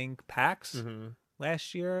 I think, PAX Mm-hmm.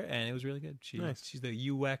 last year, and it was really good. Nice. She's the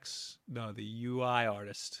UI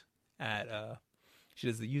artist at she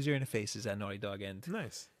does the user interfaces at Naughty Dog, and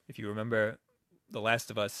Nice. if you remember, The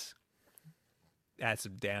Last of Us had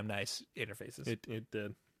some damn nice interfaces. It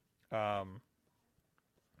did. The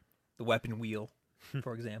weapon wheel,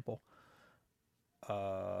 for example.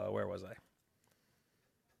 Where was I?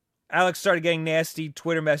 Alex started getting nasty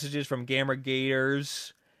Twitter messages from gamer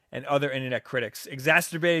gators and other internet critics.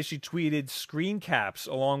 Exacerbated, she tweeted screen caps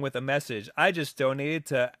along with a message. I just donated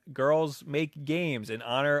to Girls Make Games in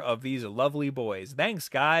honor of these lovely boys. Thanks,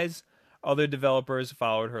 guys. Other developers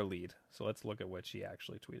followed her lead. So let's look at what she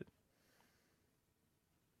actually tweeted.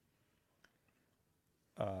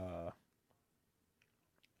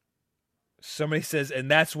 Somebody says,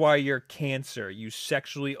 and that's why you're cancer, you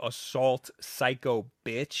sexually assault psycho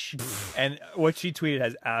bitch. And what she tweeted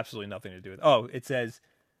has absolutely nothing to do with it. Oh, it says,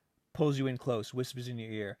 pulls you in close, whispers in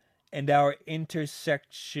your ear, and our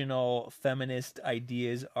intersectional feminist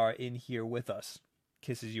ideas are in here with us.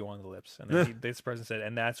 Kisses you on the lips. And then this person said,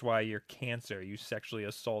 and that's why you're cancer, you sexually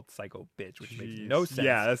assault psycho bitch, which makes no sense.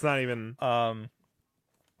 Yeah, that's not even...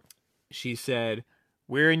 She said,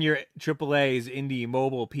 we're in your AAAs, indie,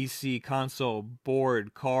 mobile, PC, console,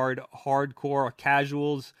 board, card, hardcore,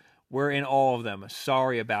 casuals. We're in all of them.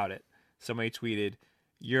 Sorry about it. Somebody tweeted,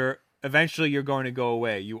 eventually you're going to go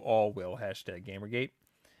away. You all will. Hashtag Gamergate.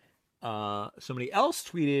 Somebody else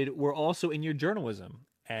tweeted, we're also in your journalism.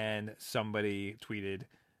 And somebody tweeted,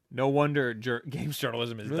 no wonder games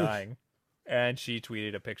journalism is dying. And she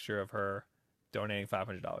tweeted a picture of her donating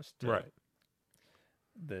 $500 to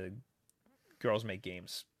the Girls Make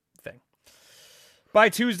Games thing. By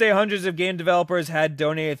Tuesday, hundreds of game developers had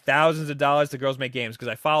donated thousands of dollars to Girls Make Games, because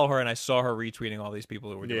I follow her and I saw her retweeting all these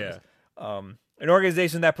people who were doing this. An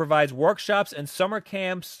organization that provides workshops and summer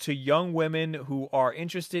camps to young women who are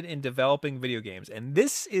interested in developing video games. And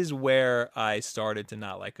this is where I started to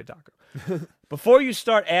not like Kotaku. Before you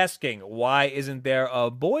start asking, why isn't there a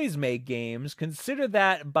Boys Make Games, consider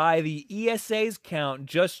that by the ESA's count,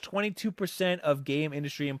 just 22% of game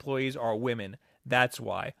industry employees are women. That's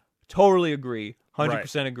why. Totally agree.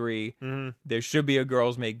 100% agree. Mm-hmm. There should be a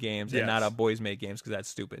Girls Make Games and not a Boys Make Games, because that's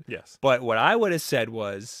stupid. Yes. But what I would have said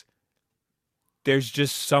was, there's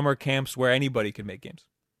just summer camps where anybody can make games.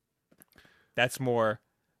 That's more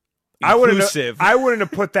inclusive. I wouldn't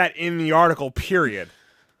have put that in the article, period.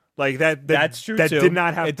 Like that's true that too. Did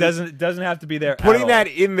not have it doesn't have to be there. Putting that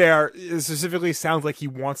in there specifically sounds like he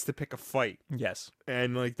wants to pick a fight. Yes.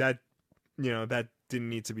 And like that, that didn't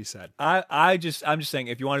need to be said. I'm just saying,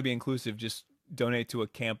 if you want to be inclusive, just donate to a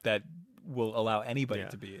camp that will allow anybody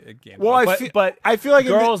to be a game. Well, I feel like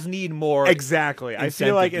girls need more. Exactly. I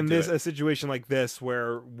feel like in a situation like this,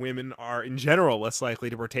 where women are in general less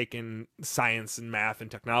likely to partake in science and math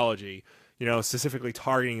and technology, specifically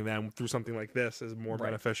targeting them through something like this is more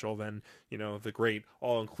beneficial than the great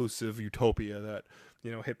all-inclusive utopia that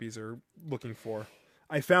hippies are looking for.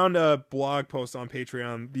 I found a blog post on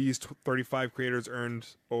Patreon. These 35 creators earned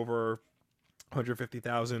over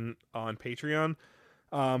 $150,000 on Patreon.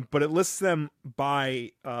 But it lists them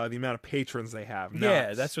by the amount of patrons they have.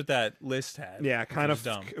 Yeah, that's what that list had. Yeah, kind of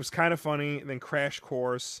dumb. It was kind of funny. Then Crash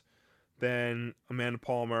Course, then Amanda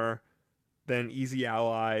Palmer, then Easy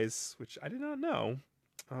Allies, which I did not know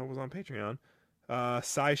was on Patreon.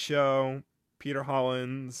 SciShow, Peter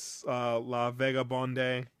Hollins, La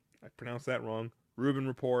Vagabonde. I pronounced that wrong. Ruben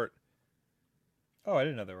Report. Oh, I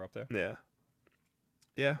didn't know they were up there. Yeah.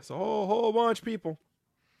 Yeah, it's a whole bunch of people.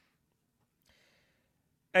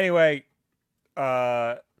 Anyway,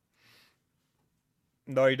 Naughty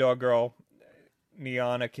Dog Girl,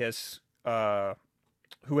 Niana Kiss,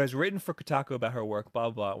 who has written for Kotaku about her work, blah,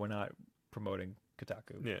 blah, we're not promoting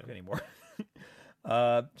Kotaku anymore.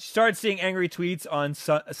 She started seeing angry tweets on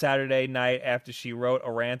Saturday night after she wrote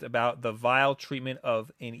a rant about the vile treatment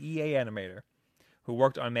of an EA animator who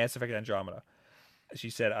worked on Mass Effect Andromeda. She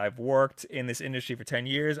said, I've worked in this industry for 10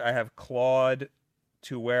 years. I have clawed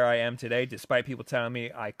to where I am today, despite people telling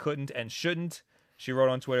me I couldn't and shouldn't, she wrote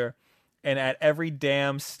on Twitter. And at every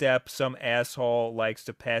damn step, some asshole likes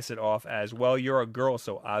to pass it off as, well, you're a girl,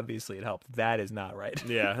 so obviously it helped. That is not right.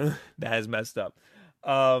 Yeah. That is messed up.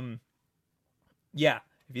 Yeah,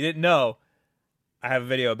 if you didn't know, I have a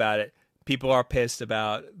video about it. People are pissed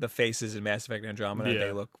about the faces in Mass Effect Andromeda.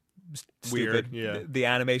 They look stupid. Weird. Yeah. The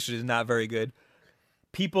animation is not very good.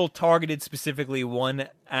 People targeted specifically one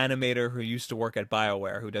animator who used to work at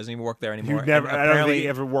BioWare, who doesn't even work there anymore. I don't think he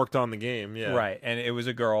ever worked on the game. Yeah, right. And it was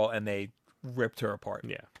a girl, and they ripped her apart.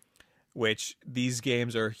 Yeah, which these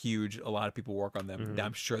games are huge. A lot of people work on them. Mm-hmm.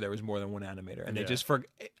 I'm sure there was more than one animator, and they just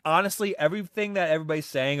honestly, everything that everybody's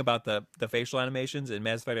saying about the facial animations in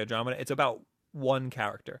Mass Effect Andromeda, it's about one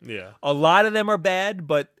character. Yeah, a lot of them are bad,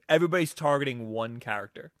 but everybody's targeting one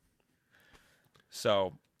character.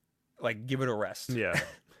 So, like, give it a rest. Yeah.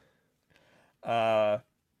 But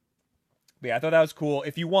yeah, I thought that was cool.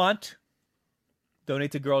 If you want,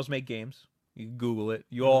 donate to Girls Make Games. You can Google it.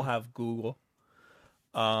 You all have Google.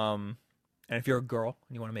 And if you're a girl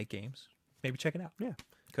and you want to make games, maybe check it out. Yeah.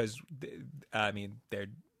 Because, I mean, they're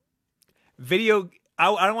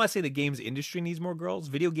I don't want to say the games industry needs more girls.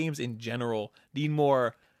 Video games in general need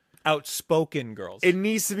more outspoken girls. It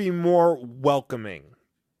needs to be more welcoming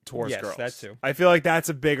towards Yes, girls. that too. I feel like that's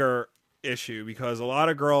a bigger issue because a lot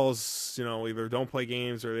of girls, either don't play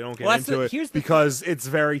games or they don't get into it because it's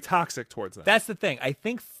very toxic towards them. That's the thing. I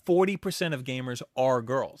think 40% of gamers are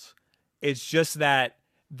girls. It's just that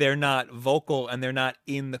they're not vocal and they're not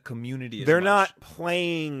in the community as They're much. not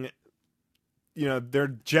playing,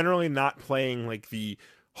 they're generally not playing like the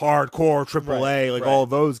hardcore AAA, all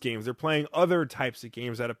those games. They're playing other types of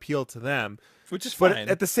games that appeal to them. Which is fine. But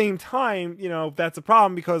at the same time, that's a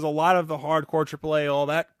problem because a lot of the hardcore AAA, all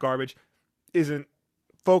that garbage, isn't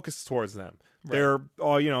focused towards them. Right. They're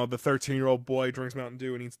all, the 13-year-old boy drinks Mountain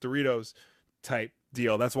Dew and eats Doritos type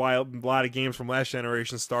deal. That's why a lot of games from last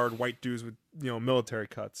generation starred white dudes with, military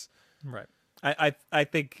cuts. Right. I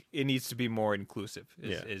think it needs to be more inclusive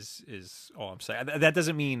is all I'm saying. That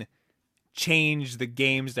doesn't mean change the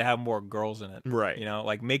games to have more girls in it.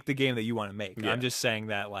 Right. Make the game that you want to make. Yeah. I'm just saying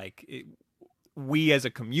that we as a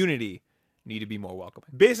community need to be more welcoming.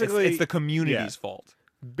 Basically, it's the community's fault.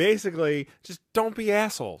 Basically, just don't be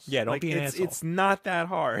assholes. Yeah, don't be an asshole. It's not that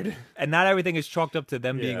hard. And not everything is chalked up to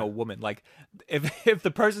them being a woman. Like, if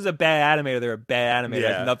the person's a bad animator, they're a bad animator.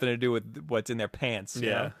 It has nothing to do with what's in their pants.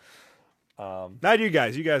 You know? Not you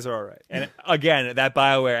guys. You guys are all right. And again, that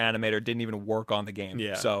BioWare animator didn't even work on the game.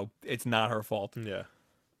 Yeah. So it's not her fault. Yeah.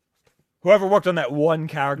 Whoever worked on that one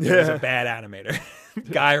character is a bad animator.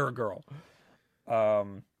 Guy or girl.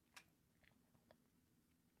 So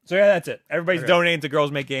that's it. Everybody's donating to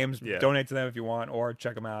Girls Make Games. Yeah. Donate to them if you want, or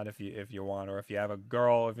check them out if you want, or if you have if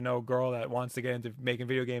you know a girl that wants to get into making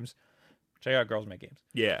video games, check out Girls Make Games.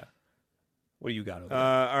 Yeah. What do you got over there?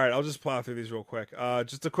 All right, I'll just plow through these real quick.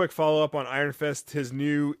 Just a quick follow up on Iron Fist. His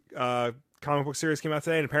new comic book series came out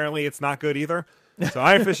today, and apparently it's not good either. So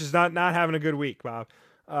Iron Fist is not having a good week, Bob.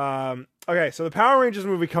 Okay, so the Power Rangers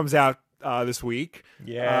movie comes out this week.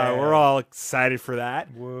 Yeah, we're all excited for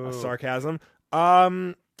that. Whoa. Sarcasm.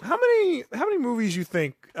 How many movies you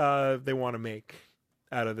think they want to make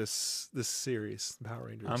out of this series, the Power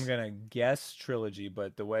Rangers? I'm gonna guess trilogy,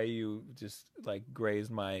 but the way you just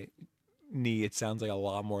grazed my knee, it sounds like a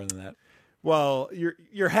lot more than that. Well,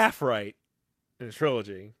 you're half right in a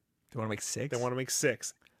trilogy. They want to make 6? They want to make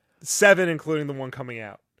 6, 7, including the one coming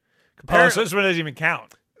out. So this one doesn't even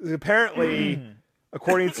count. Apparently,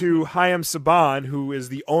 according to Hayam Saban, who is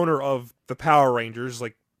the owner of the Power Rangers,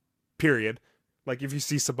 period. If you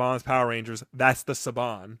see Saban's Power Rangers, that's the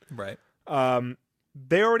Saban. Right.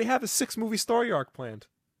 They already have a 6-movie story arc planned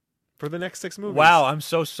for the next 6 movies. Wow, I'm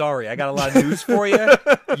so sorry. I got a lot of news for you.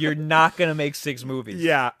 You're not going to make 6 movies.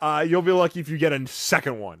 Yeah, you'll be lucky if you get a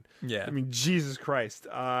second one. Yeah. I mean, Jesus Christ.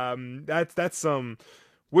 That's some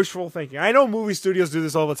wishful thinking. I know movie studios do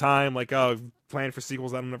this all the time, plan for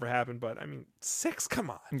sequels that'll never happen, but I mean, 6, come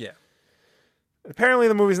on. Yeah. Apparently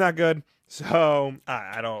the movie's not good. So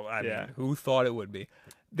I mean, who thought it would be?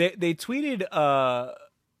 They tweeted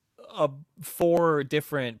 4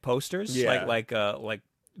 different posters, like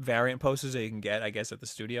variant posters that you can get, I guess, at the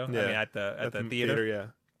studio. Yeah. I mean, at the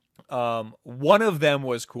theater. Yeah. One of them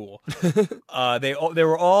was cool. They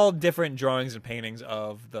were all different drawings and paintings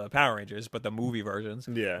of the Power Rangers, but the movie versions.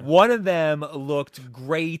 Yeah. One of them looked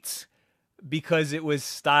great because it was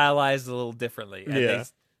stylized a little differently. And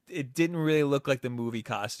it didn't really look like the movie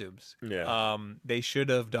costumes. Yeah. They should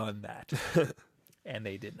have done that. And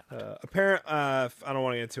they did not. I don't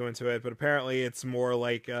want to get too into it, but apparently it's more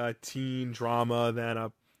like a teen drama than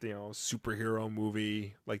a superhero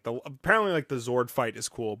movie. Apparently the Zord fight is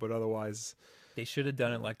cool, but otherwise they should have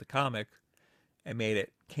done it like the comic and made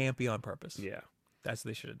it campy on purpose. Yeah. That's what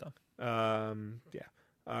they should have done. Yeah.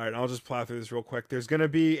 All right, I'll just plow through this real quick. There's going to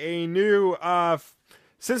be a new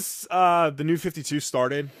since the New 52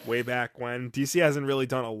 started way back when, DC hasn't really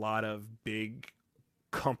done a lot of big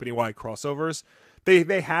company-wide crossovers. They've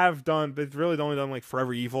really only done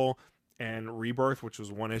Forever Evil and Rebirth, which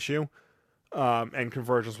was 1 issue, and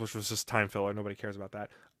Convergence, which was just time filler. Nobody cares about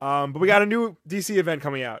that. But we got a new DC event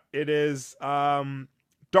coming out. It is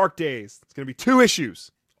Dark Days. It's going to be 2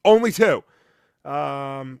 issues, only 2. What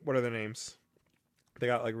are their names? They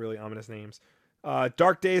got really ominous names.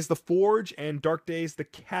 Dark Days the Forge and Dark Days the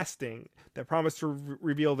Casting that promise to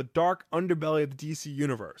reveal the dark underbelly of the DC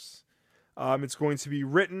universe. It's going to be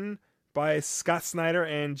written by Scott Snyder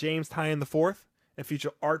and James Tynion IV and feature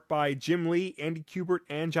art by Jim Lee, Andy Kubert,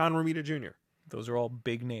 and John Romita Jr. Those are all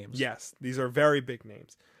big names. Yes, these are very big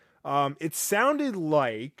names. It sounded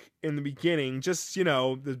like in the beginning, just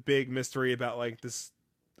the big mystery about this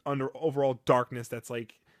overall darkness that's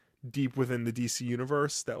deep within the DC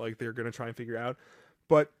universe that they're gonna try and figure out.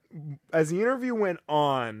 But as the interview went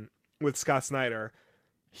on with Scott Snyder,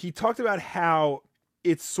 he talked about how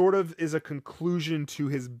it sort of is a conclusion to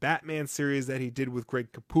his Batman series that he did with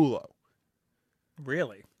Greg Capullo.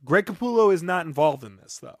 Really? Greg Capullo is not involved in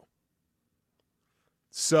this, though.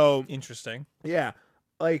 So, Interesting. yeah,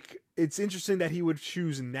 like, it's interesting that he would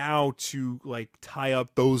choose now to, like, tie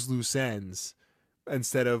up those loose ends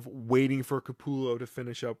instead of waiting for Capullo to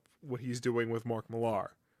finish up what he's doing with Mark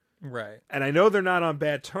Millar. Right. And I know they're not on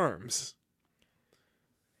bad terms.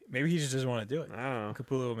 Maybe he just doesn't want to do it. I don't know.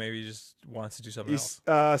 Capullo maybe just wants to do something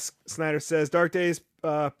else. Snyder says, Dark Days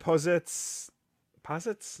posits?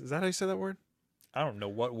 Is that how you say that word? I don't know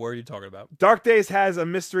what word you're talking about. Dark Days has a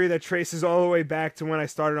mystery that traces all the way back to when I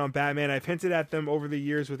started on Batman. I've hinted at them over the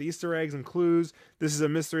years with Easter eggs and clues. This is a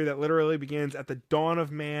mystery that literally begins at the dawn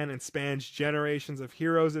of man and spans generations of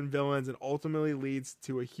heroes and villains and ultimately leads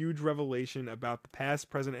to a huge revelation about the past,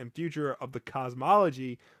 present, and future of the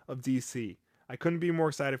cosmology of DC. I couldn't be more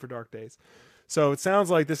excited for Dark Days. So it sounds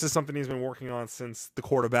like this is something he's been working on since the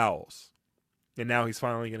Court of Owls. And now he's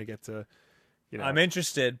finally going to get to, you know. I'm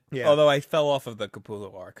interested, Yeah. although I fell off of the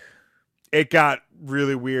Capullo arc. It got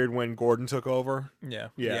really weird when Gordon took over. Yeah.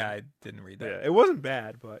 Yeah. Yeah, I didn't read that. Yeah, it wasn't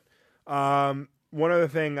bad, but one other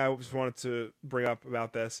thing I just wanted to bring up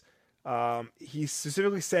about this, he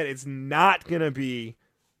specifically said it's not going to be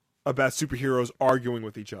about superheroes arguing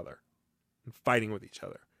with each other and fighting with each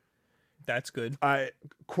other. That's good. I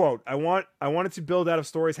quote, I wanted to build out of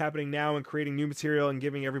stories happening now and creating new material and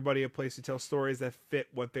giving everybody a place to tell stories that fit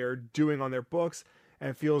what they're doing on their books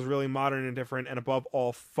and feels really modern and different and above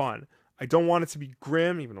all fun. I don't want it to be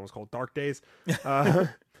grim, even though it's called Dark Days.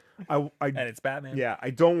 And it's Batman. Yeah,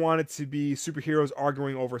 I don't want it to be superheroes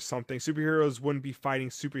arguing over something. Superheroes wouldn't be fighting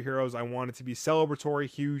superheroes. I want it to be celebratory,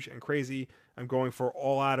 huge, and crazy. I'm going for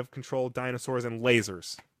all out of control dinosaurs and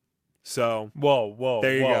lasers. So Whoa.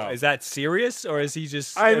 There you go. Is that serious or is he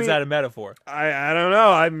just I is mean- that a metaphor? I don't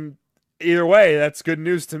know. Either way, that's good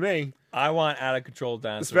news to me. I want out of control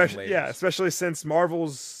dinosaurs. Especially since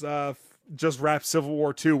Marvel's just wrapped Civil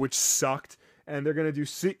War 2, which sucked, and they're going to do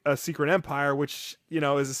a Secret Empire, which, you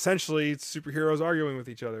know, is essentially superheroes arguing with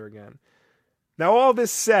each other again. Now, all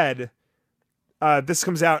this said, this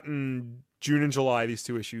comes out in June and July, these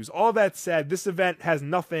two issues. All that said, this event has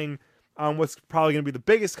nothing on what's probably going to be the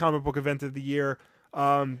biggest comic book event of the year.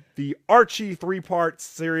 The Archie 3-part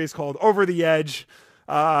series called Over the Edge,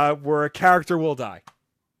 where a character will die.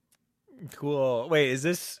 Cool. Wait, is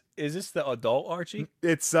this the adult Archie?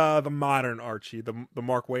 It's the modern Archie, the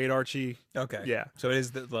Mark Waid Archie. Okay. Yeah. So it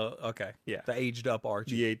is the okay. Yeah. The aged up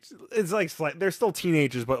Archie. It's like they're still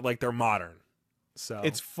teenagers, but like they're modern. So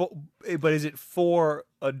It's but is it for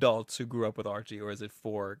adults who grew up with Archie or is it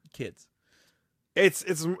for kids?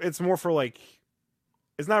 it's more for like,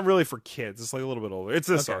 it's not really for kids. It's like a little bit older. It's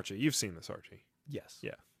this Okay. Archie. You've seen this Archie. Yes.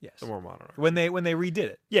 Yeah. Yes. The more modern Archie. When they redid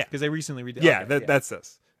it. Yeah. Because they recently redid it. Yeah, Okay, that's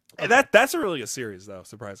this. Okay. And that's a really good series, though.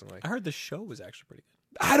 Surprisingly, I heard the show was actually pretty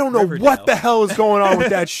good. I don't know Riverdale. what the hell is going on with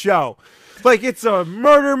that show. Like, it's a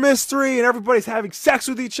murder mystery, and everybody's having sex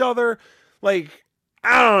with each other. Like,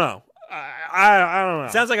 I don't know. I don't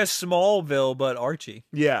know. Sounds like a Smallville, but Archie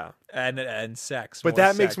Yeah, and sex. but more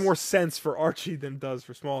that makes sex. more sense for Archie than does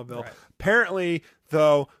for Smallville. Right. Apparently,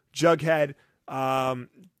 though, Jughead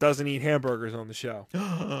doesn't eat hamburgers on the show.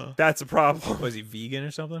 That's a problem. Was he vegan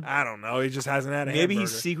or something? I don't know. He just hasn't had a Maybe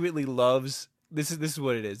hamburger. he secretly loves. This is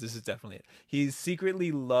what it is. This is definitely it. He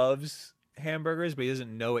secretly loves hamburgers, but he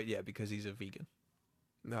doesn't know it yet because he's a vegan.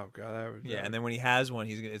 No, God. That would, Yeah, and then when he has one,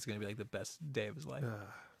 it's gonna be like the best day of his life.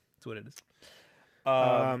 That's what it is.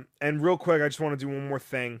 And real quick, I just want to do one more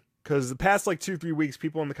thing, because the past like 2-3 weeks,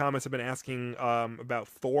 people in the comments have been asking about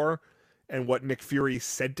Thor and what Nick Fury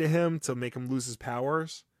said to him to make him lose his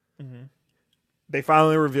powers. Mm-hmm. They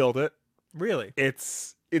finally revealed it. Really,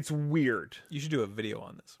 It's weird. you should do a video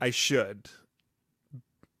on this. I should.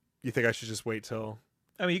 You think I should just wait till?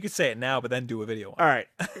 I mean, you could say it now, but then do a video on it. All right.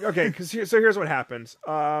 Okay. Because here's what happened.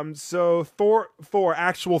 So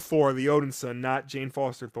actual Thor, the Odinson, not Jane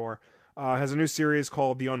Foster Thor, has a new series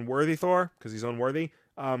called The Unworthy Thor, because he's unworthy.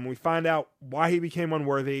 We find out why he became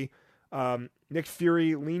unworthy. Nick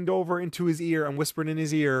Fury leaned over into his ear and whispered in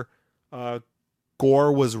his ear,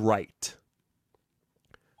 Gore was right.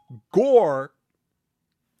 Gore,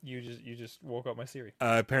 You just woke up my Siri.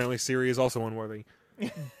 apparently Siri is also unworthy.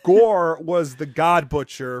 Gore was the God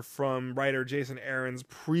Butcher from writer Jason Aaron's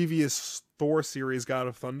previous Thor series, God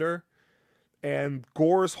of Thunder. And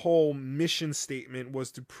Gore's whole mission statement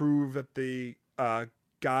was to prove that the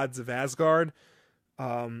gods of Asgard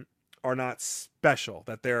are not special,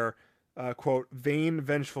 that they're, quote, vain,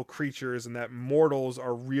 vengeful creatures, and that mortals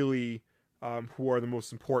are really who are the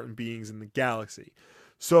most important beings in the galaxy.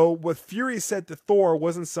 So what Fury said to Thor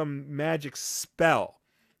wasn't some magic spell.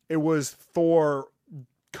 It was Thor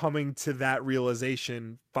coming to that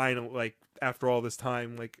realization finally, like after all this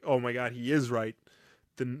time, like, oh my God, he is right.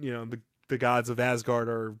 The gods of Asgard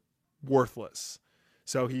are worthless.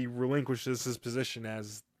 So he relinquishes his position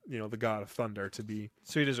as, the god of thunder to be.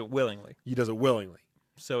 So he does it willingly. He does it willingly.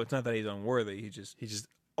 So it's not that he's unworthy. He just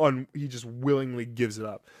willingly gives it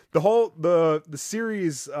up. The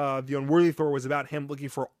series, The Unworthy Thor, was about him looking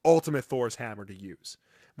for Ultimate Thor's hammer to use.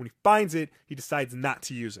 When he finds it, he decides not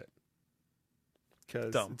to use it.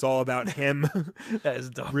 Because it's all about him that is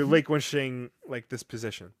dumb. relinquishing like this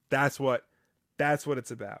position. That's what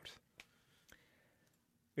it's about.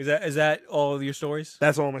 Is that all of your stories?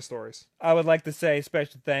 That's all my stories. I would like to say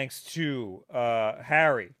special thanks to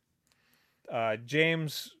Harry,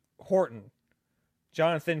 James Horton,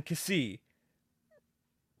 Jonathan Cassie,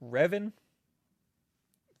 Revan,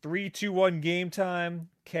 321 Game Time,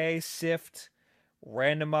 K Sift,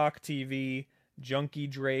 Randomock TV, Junkie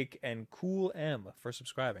Drake, and Cool M for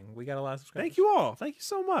subscribing. We got a lot of subscribers. Thank you all. Thank you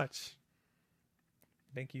so much.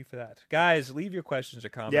 Thank you for that. Guys, leave your questions or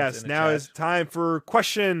comments Yes, in the now chat. is time for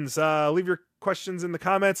questions. Leave your questions in the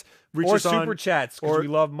comments. Reach Or us super on, chats, because we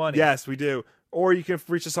love money. Yes, we do. Or you can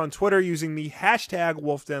reach us on Twitter using the hashtag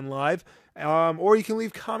WolfDenLive. Or you can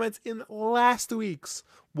leave comments in last week's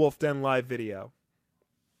Wolf Den Live video.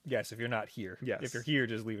 Yes, if you're not here. Yes. If you're here,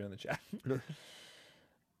 just leave it in the chat.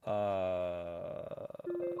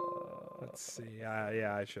 Let's see.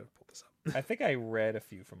 Yeah, I should have pulled this up. I think I read a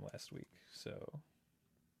few from last week, so...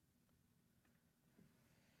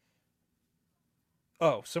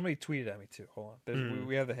 Oh, somebody tweeted at me too. Hold on.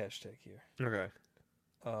 We have the hashtag here. Okay.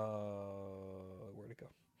 Where'd it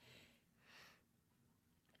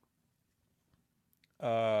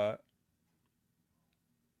go?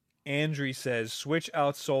 Andrew says Switch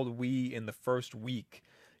outsold Wii in the first week.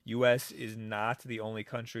 US is not the only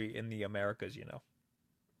country in the Americas,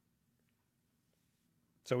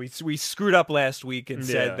 So we screwed up last week and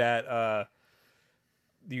said that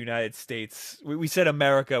the United States. We said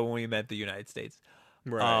America when we meant the United States.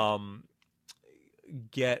 Right.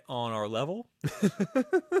 Get on our level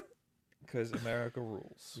because America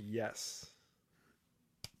rules. Yes.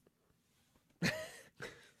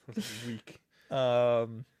 Weak.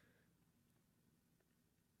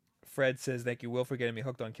 Fred says, thank you, Will, for getting me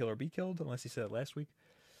hooked on Kill or Be Killed, unless he said it last week.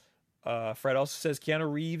 Fred also says,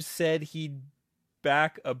 Keanu Reeves said he'd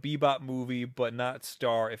back a Bebop movie, but not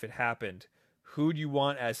star if it happened. Who'd you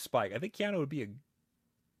want as Spike? I think Keanu would be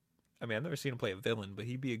I've never seen him play a villain, but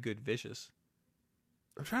he'd be a good Vicious.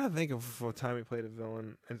 I'm trying to think of what time he played a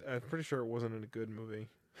villain. I'm pretty sure it wasn't in a good movie.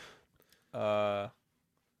 Who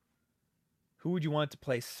would you want to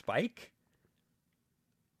play Spike?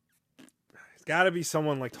 It's got to be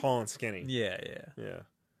someone like tall and skinny. Yeah.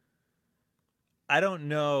 I don't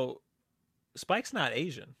know. Spike's not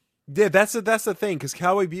Asian. Yeah, that's the thing, because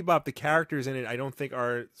Cowboy Bebop, the characters in it, I don't think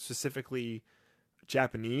are specifically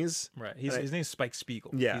Japanese. Right. His name's Spike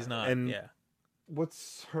Spiegel. Yeah, He's not. and yeah.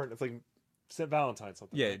 What's her? It's like St. Valentine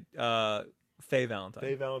something. Yeah. Faye Valentine.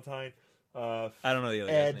 Faye Valentine. I don't know the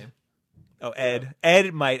other Ed. guy's name. Oh, Ed.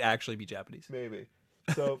 Ed might actually be Japanese. Maybe.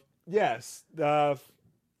 So yes, because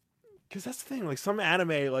that's the thing. Like some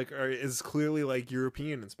anime, is clearly like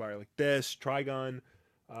European inspired, like this Trigun,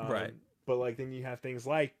 right? But like then you have things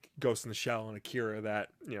like Ghost in the Shell and Akira that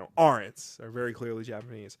aren't, are very clearly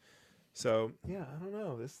Japanese. So yeah, I don't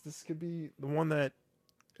know. This could be the one that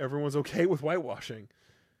everyone's okay with whitewashing.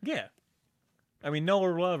 Yeah, no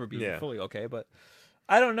one will ever be fully okay, but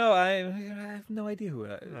I don't know. I have no idea who.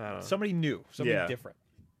 Somebody new, somebody different.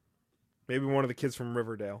 Maybe one of the kids from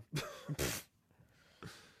Riverdale.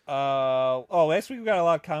 Last week we got a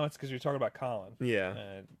lot of comments because we were talking about Colin. Yeah,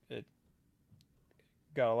 and it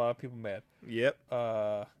got a lot of people mad. Yep.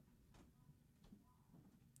 A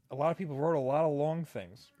lot of people wrote a lot of long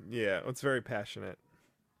things. Yeah, it's very passionate.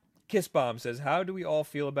 Kiss Bomb says, how do we all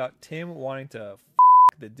feel about Tim wanting to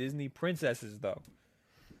the Disney princesses, though?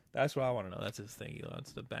 That's what I want to know. That's his thing. He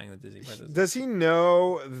wants to bang the Disney princesses. Does he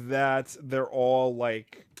know that they're all,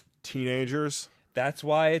 like, teenagers? That's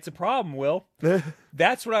why it's a problem, Will.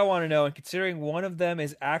 That's what I want to know. And considering one of them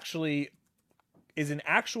is an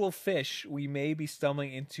actual fish, we may be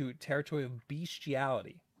stumbling into territory of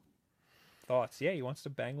bestiality. Thoughts? Yeah, he wants to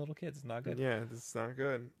bang little kids. It's not good. Yeah, it's not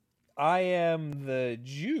good. I am the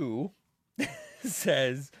Jew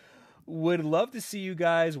says, would love to see you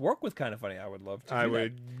guys work with Kind of Funny. I would love to. I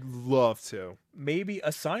would love to. Maybe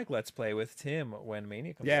a Sonic Let's Play with Tim when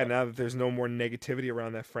Mania comes out. Yeah, now that there's no more negativity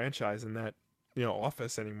around that franchise and that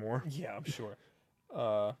office anymore. Yeah, I'm sure.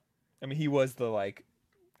 I mean, he was the like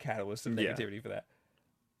catalyst of Yeah. negativity for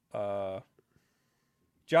that.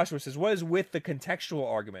 Joshua says, "What is with the contextual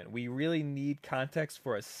argument? We really need context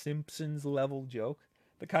for a Simpsons level joke.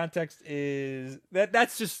 The context is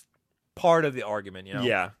that's just part of the argument, you know.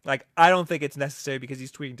 Yeah. Like I don't think it's necessary because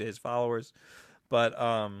he's tweeting to his followers, but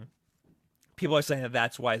people are saying that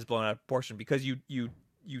that's why it's blown out of proportion because you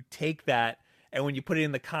take that and when you put it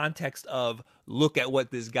in the context of look at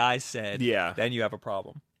what this guy said, Yeah. then you have a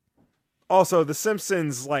problem. Also, The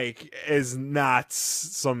Simpsons like is not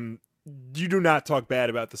some. You do not talk bad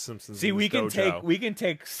about The Simpsons. See, in we this can dojo.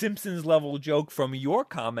 take Simpsons level joke from your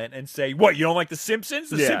comment and say, "What, you don't like The Simpsons?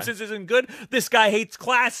 The Yeah. Simpsons isn't good. This guy hates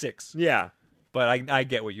classics." Yeah. But I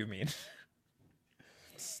get what you mean.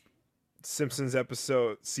 Simpsons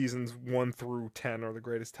seasons 1 through 10 are the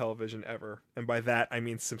greatest television ever, and by that I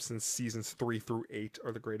mean Simpsons seasons 3 through 8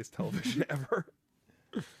 are the greatest television ever.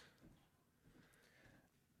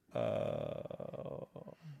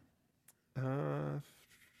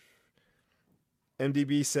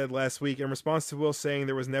 MDB said last week, in response to Will saying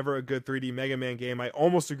there was never a good 3D Mega Man game, I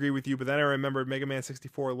almost agree with you, but then I remembered Mega Man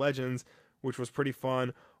 64 Legends, which was pretty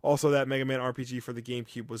fun. Also, that Mega Man RPG for the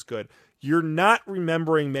GameCube was good. You're not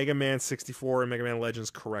remembering Mega Man 64 and Mega Man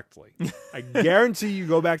Legends correctly. I guarantee you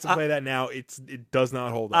go back to play that now, it does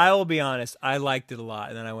not hold up. I will be honest, I liked it a lot,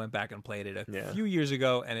 and then I went back and played it a Yeah. few years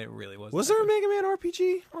ago, and it really wasn't. Was that there a good. Mega Man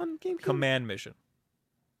RPG on GameCube? Command Mission?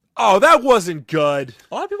 Oh, that wasn't good.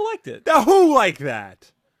 A lot of people liked it. Now, who liked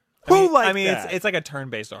that? I mean, it's like a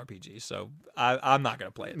turn-based RPG, so I'm not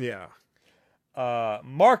gonna play it. Yeah.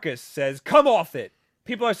 Marcus says, "Come off it.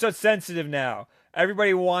 People are so sensitive now.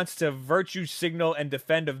 Everybody wants to virtue signal and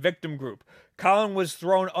defend a victim group. Colin was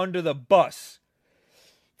thrown under the bus.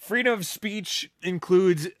 Freedom of speech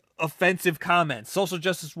includes offensive comments. Social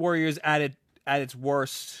justice warriors at its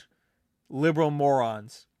worst. Liberal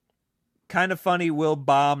morons. Kind of funny Will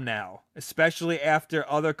bomb now, especially after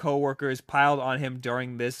other coworkers piled on him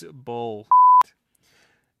during this bull.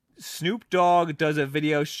 Snoop Dogg does a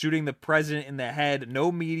video shooting the president in the head.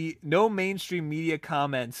 No mainstream media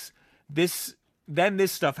comments. Then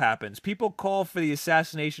this stuff happens. People call for the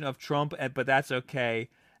assassination of Trump, but that's okay,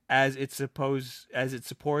 as it supports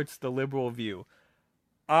the liberal view.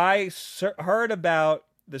 I heard about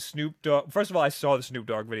the Snoop Dogg. First of all, I saw the Snoop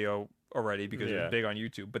Dogg video already because it was big on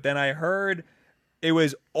YouTube. But then I heard it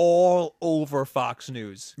was all over Fox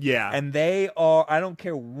News. Yeah. And they are, I don't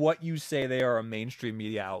care what you say, they are a mainstream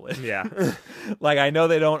media outlet. Yeah. Like, I know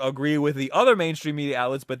they don't agree with the other mainstream media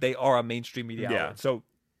outlets, but they are a mainstream media Yeah. outlet. So,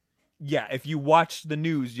 yeah, if you watch the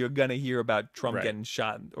news, you're going to hear about Trump Right. getting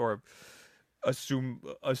shot or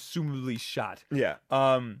assumably shot. Yeah.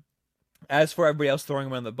 As for everybody else throwing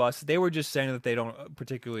him on the bus, they were just saying that they don't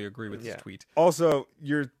particularly agree with this tweet. Also,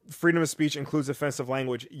 your freedom of speech includes offensive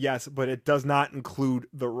language, yes, but it does not include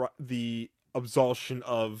the absolution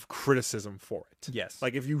of criticism for it. Yes.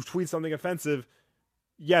 Like, if you tweet something offensive,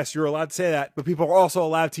 yes, you're allowed to say that, but people are also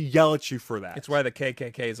allowed to yell at you for that. It's why the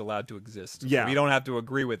KKK is allowed to exist. Yeah. We don't have to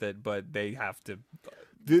agree with it, but they have to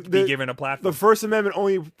be be given a platform. The First Amendment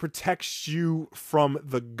only protects you from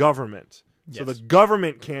the government. So Yes. the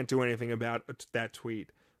government can't do anything about that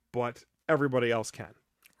tweet, but everybody else can.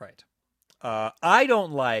 Right. I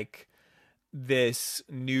don't like this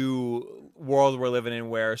new world we're living in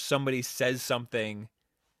where somebody says something,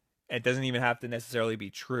 it doesn't even have to necessarily be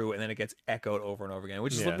true, and then it gets echoed over and over again,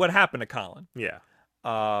 which is Yeah. what happened to Colin. Yeah.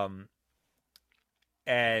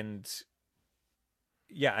 And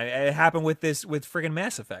yeah, it happened with friggin'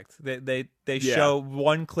 Mass Effect. They show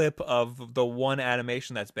one clip of the one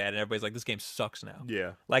animation that's bad, and everybody's like, "This game sucks now."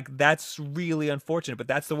 Yeah. Like, that's really unfortunate, but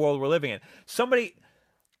that's the world we're living in.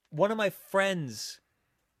 One of my friends,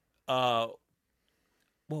 what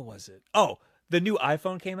was it? Oh, the new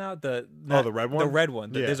iPhone came out. The red one? The red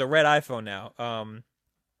one. Yeah. There's a red iPhone now.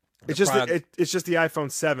 It's just the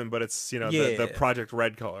iPhone 7, but it's the Project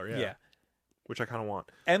Red color. Yeah. Which I kind of want.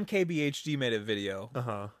 MKBHD made a video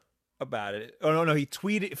Uh-huh. about it. Oh no, he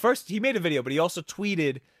tweeted first. He made a video, but he also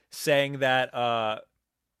tweeted saying that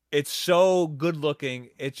it's so good looking.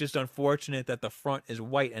 It's just unfortunate that the front is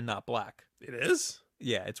white and not black. It is?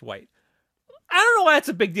 Yeah, it's white. I don't know why that's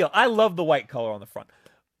a big deal. I love the white color on the front,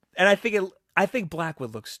 and I think black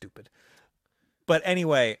would look stupid. But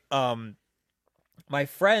anyway, my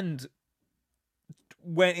friend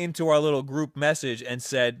went into our little group message and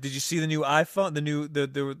said, "Did you see the new iPhone?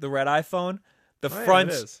 The red iPhone?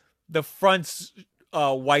 The front's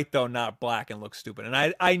white though, not black, and looks stupid."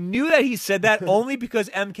 And I knew that he said that only because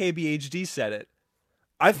MKBHD said it.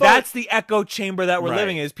 I thought That's the echo chamber that we're Right.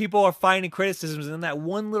 living in. Is people are finding criticisms, and that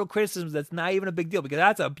one little criticism that's not even a big deal because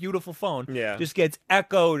that's a beautiful phone. Yeah. Just gets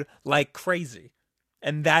echoed like crazy,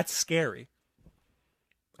 and that's scary.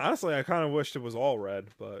 honestly, I kind of wished it was all red,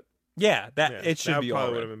 but Yeah, Yeah, it should that be probably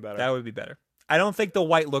all would've red. been better. That would be better. I don't think the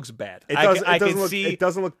white looks bad. it I doesn't. I It doesn't could look. see. It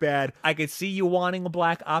doesn't look bad. I could see you wanting a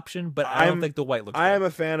black option, but I don't I'm- think the white looks I bad. am a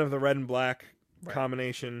fan of the red and black Right.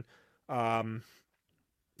 combination.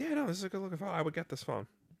 Yeah, no, this is a good looking phone. I would get this phone.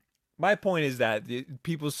 My point is that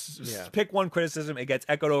people Yeah. pick one criticism, it gets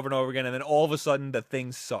echoed over and over again, and then all of a sudden the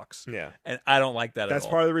thing sucks. Yeah, And I don't like that that's at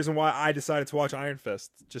all. part of the reason why I decided to watch Iron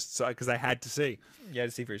Fist, just because I had to see. You had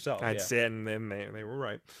to see for yourself. I had Yeah. to see it, and then they were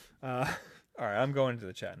right. All right, I'm going into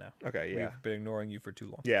the chat now. Okay, yeah, We've been ignoring you for too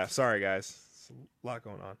long. yeah. Sorry, guys. It's a lot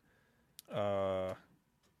going on.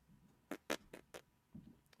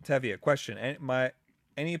 Tevia, question.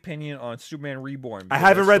 Any opinion on Superman Reborn? I Because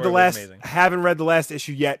haven't that read the story was last. amazing. I haven't read the last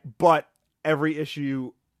issue yet, but every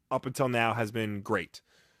issue up until now has been great.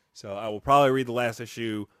 So I will probably read the last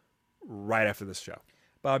issue right after this show.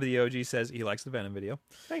 Bobby the OG says he likes the Venom video.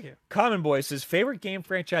 Thank you. Common Boy says favorite game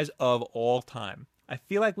franchise of all time. I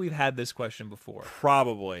feel like we've had this question before.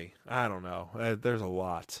 Probably. I don't know. There's a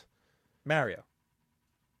lot. Mario.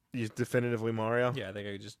 You definitively Mario. Yeah, I think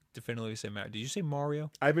I could just definitively say Mario. Did you say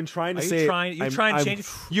Mario? I've been trying to Are say. you trying? You I'm- trying to I'm change it?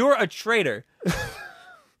 You're a traitor.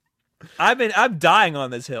 I'm dying on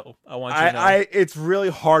this hill. I want you to know. It's really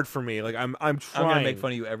hard for me. Like I'm trying. I'm gonna make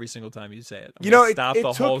fun of you every single time you say it. I'm You gonna know, stop it the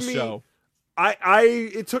took whole me- show.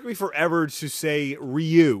 It took me forever to say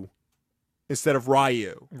Ryu instead of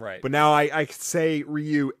Ryu. Right. But now I can say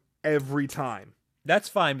Ryu every time. That's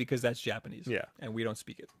fine because that's Japanese. Yeah. And we don't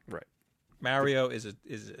speak it. Right. Mario is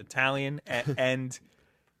Italian and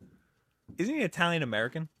isn't he Italian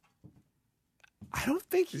American? I don't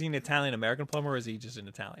think Is he an Italian American plumber or is he just an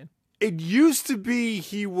Italian? it used to be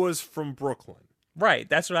he was from Brooklyn. Right.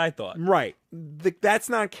 That's what I thought. Right. That's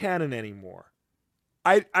not canon anymore.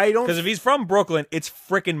 I don't Because if he's from Brooklyn, it's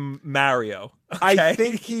frickin' Mario. I okay?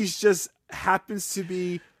 think he's just happens to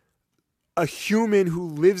be a human who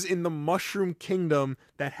lives in the Mushroom Kingdom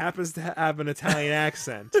that happens to have an Italian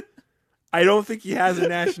accent. I don't think he has a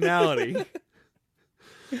nationality.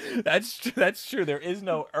 that's true. There is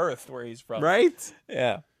no Earth where he's from. Right?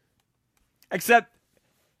 Yeah. Except,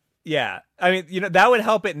 yeah. I mean, that would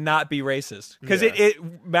help it not be racist. Because Yeah.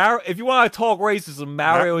 if you want to talk racism,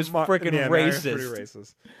 Mario is freaking yeah, Mario's racist. pretty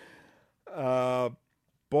racist.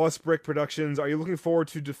 Boss Brick Productions, are you looking forward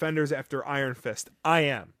to Defenders after Iron Fist? I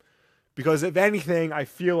am. Because if anything, I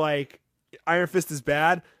feel like Iron Fist is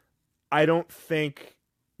bad. I don't think,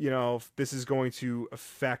 this is going to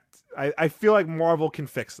affect... I feel like Marvel can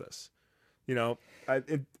fix this.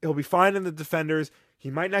 He'll be fine in the Defenders. He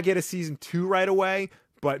might not get a season 2 right away,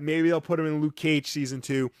 but maybe they'll put him in Luke Cage season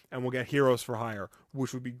 2 and we'll get Heroes for Hire,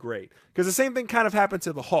 which would be great. Because the same thing kind of happened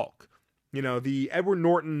to the Hulk. The Edward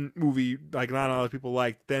Norton movie, like not a lot of people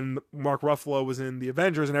liked. Then Mark Ruffalo was in the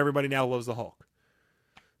Avengers, and everybody now loves the Hulk.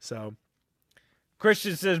 So,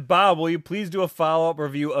 Christian says, Bob, will you please do a follow-up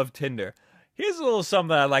review of Tinder? Here's a little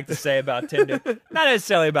something I'd like to say about Tinder. Not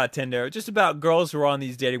necessarily about Tinder, just about girls who are on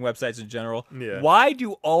these dating websites in general. Yeah. Why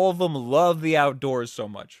do all of them love the outdoors so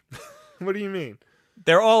much? what do you mean?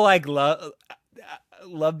 They're all like, love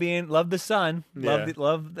the sun, Yeah.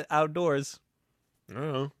 love the outdoors. I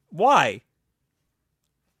don't know. Why?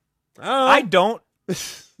 I I don't.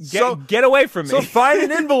 So- Get away from me. So find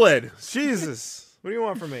an invalid. Jesus. What do you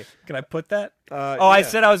want from me? Can I put that? I Yeah.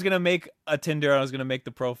 said I was gonna make a Tinder. I was gonna make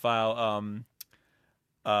the profile.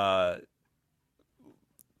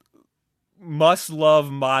 Must love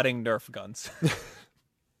modding Nerf guns.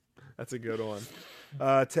 That's a good one.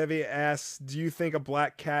 Tevi asks, do you think a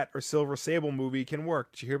Black Cat or Silver Sable movie can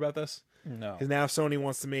work? Did you hear about this? No. Because now Sony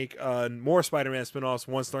wants to make more Spider-Man spin-offs,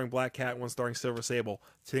 one starring Black Cat, one starring Silver Sable.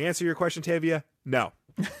 To answer your question, Tavia, no.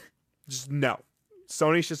 Just no.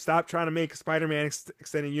 Sony should stop trying to make a Spider-Man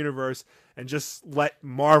extended universe and just let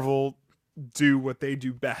Marvel do what they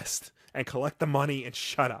do best and collect the money and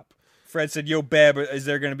shut up. Fred said, "Yo, Bab, is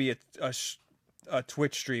there going to be a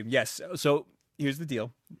Twitch stream?" Yes. So here's the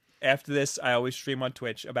deal. After this, I always stream on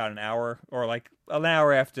Twitch about an hour or like an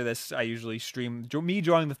hour after this. I usually stream me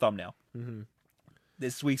drawing the thumbnail. Mm-hmm.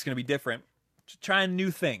 This week's going to be different. Trying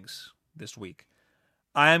new things this week.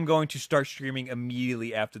 I am going to start streaming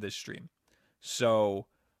immediately after this stream. So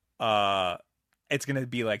it's going to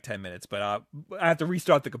be like 10 minutes, but I have to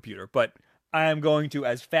restart the computer. But I am going to,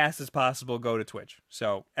 as fast as possible, go to Twitch.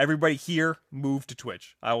 So everybody here, move to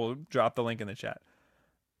Twitch. I will drop the link in the chat.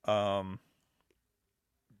 So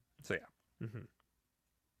yeah. Mm-hmm.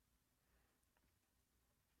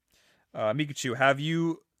 Mikachu, have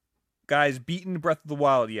you guys beaten Breath of the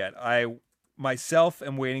Wild yet? I myself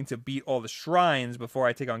am waiting to beat all the shrines before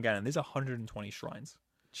I take on Ganon. There's 120 shrines.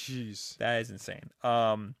 Jeez. That is insane.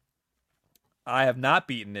 I have not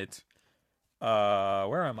beaten it.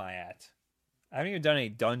 Where am I at? I haven't even done any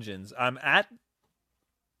dungeons. I'm at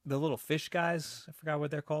the little fish guys. I forgot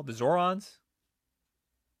what they're called. The Zorons?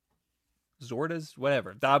 Zordas?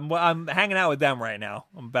 Whatever. I'm hanging out with them right now.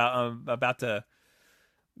 I'm about to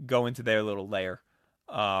go into their little lair.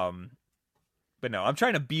 But no, I'm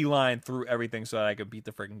trying to beeline through everything so that I can beat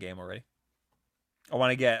the freaking game already. I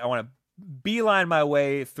want to beeline my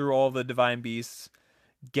way through all the divine beasts,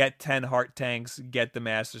 get 10 heart tanks, get the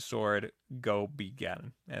master sword, go beat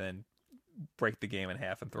Ganon, and then break the game in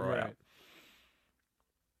half and throw it out.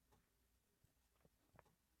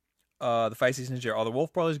 The Feisty Ninja, are the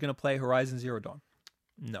Wolf Brothers going to play Horizon Zero Dawn?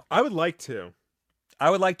 No. I would like to. I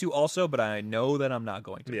would like to also, but I know that I'm not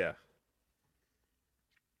going to. Yeah.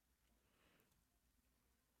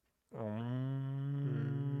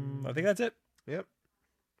 I think that's it. Yep.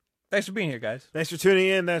 Thanks for being here, guys. Thanks for tuning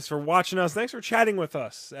in. Thanks for watching us. Thanks for chatting with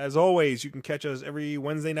us. As always, you can catch us every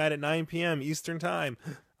Wednesday night at 9 p.m. Eastern Time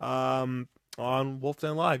on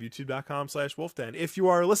Wolfden Live, youtube.com/Wolfden. If you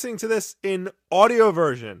are listening to this in audio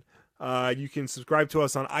version, you can subscribe to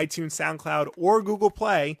us on iTunes, SoundCloud, or Google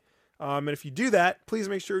Play. And if you do that, please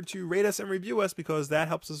make sure to rate us and review us because that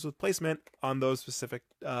helps us with placement on those specific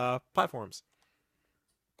platforms.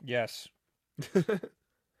 Yes.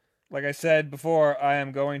 Like I said before, I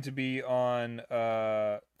am going to be on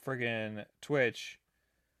friggin' Twitch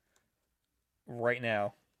right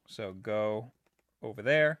now. So go over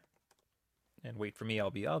there and wait for me. I'll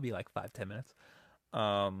be like 5-10 minutes.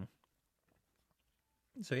 So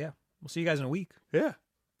yeah, we'll see you guys in a week. Yeah.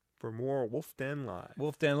 For more Wolfden Live.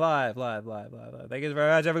 Wolfden Live. Thank you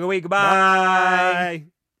very much. Have a good week. Goodbye. Bye.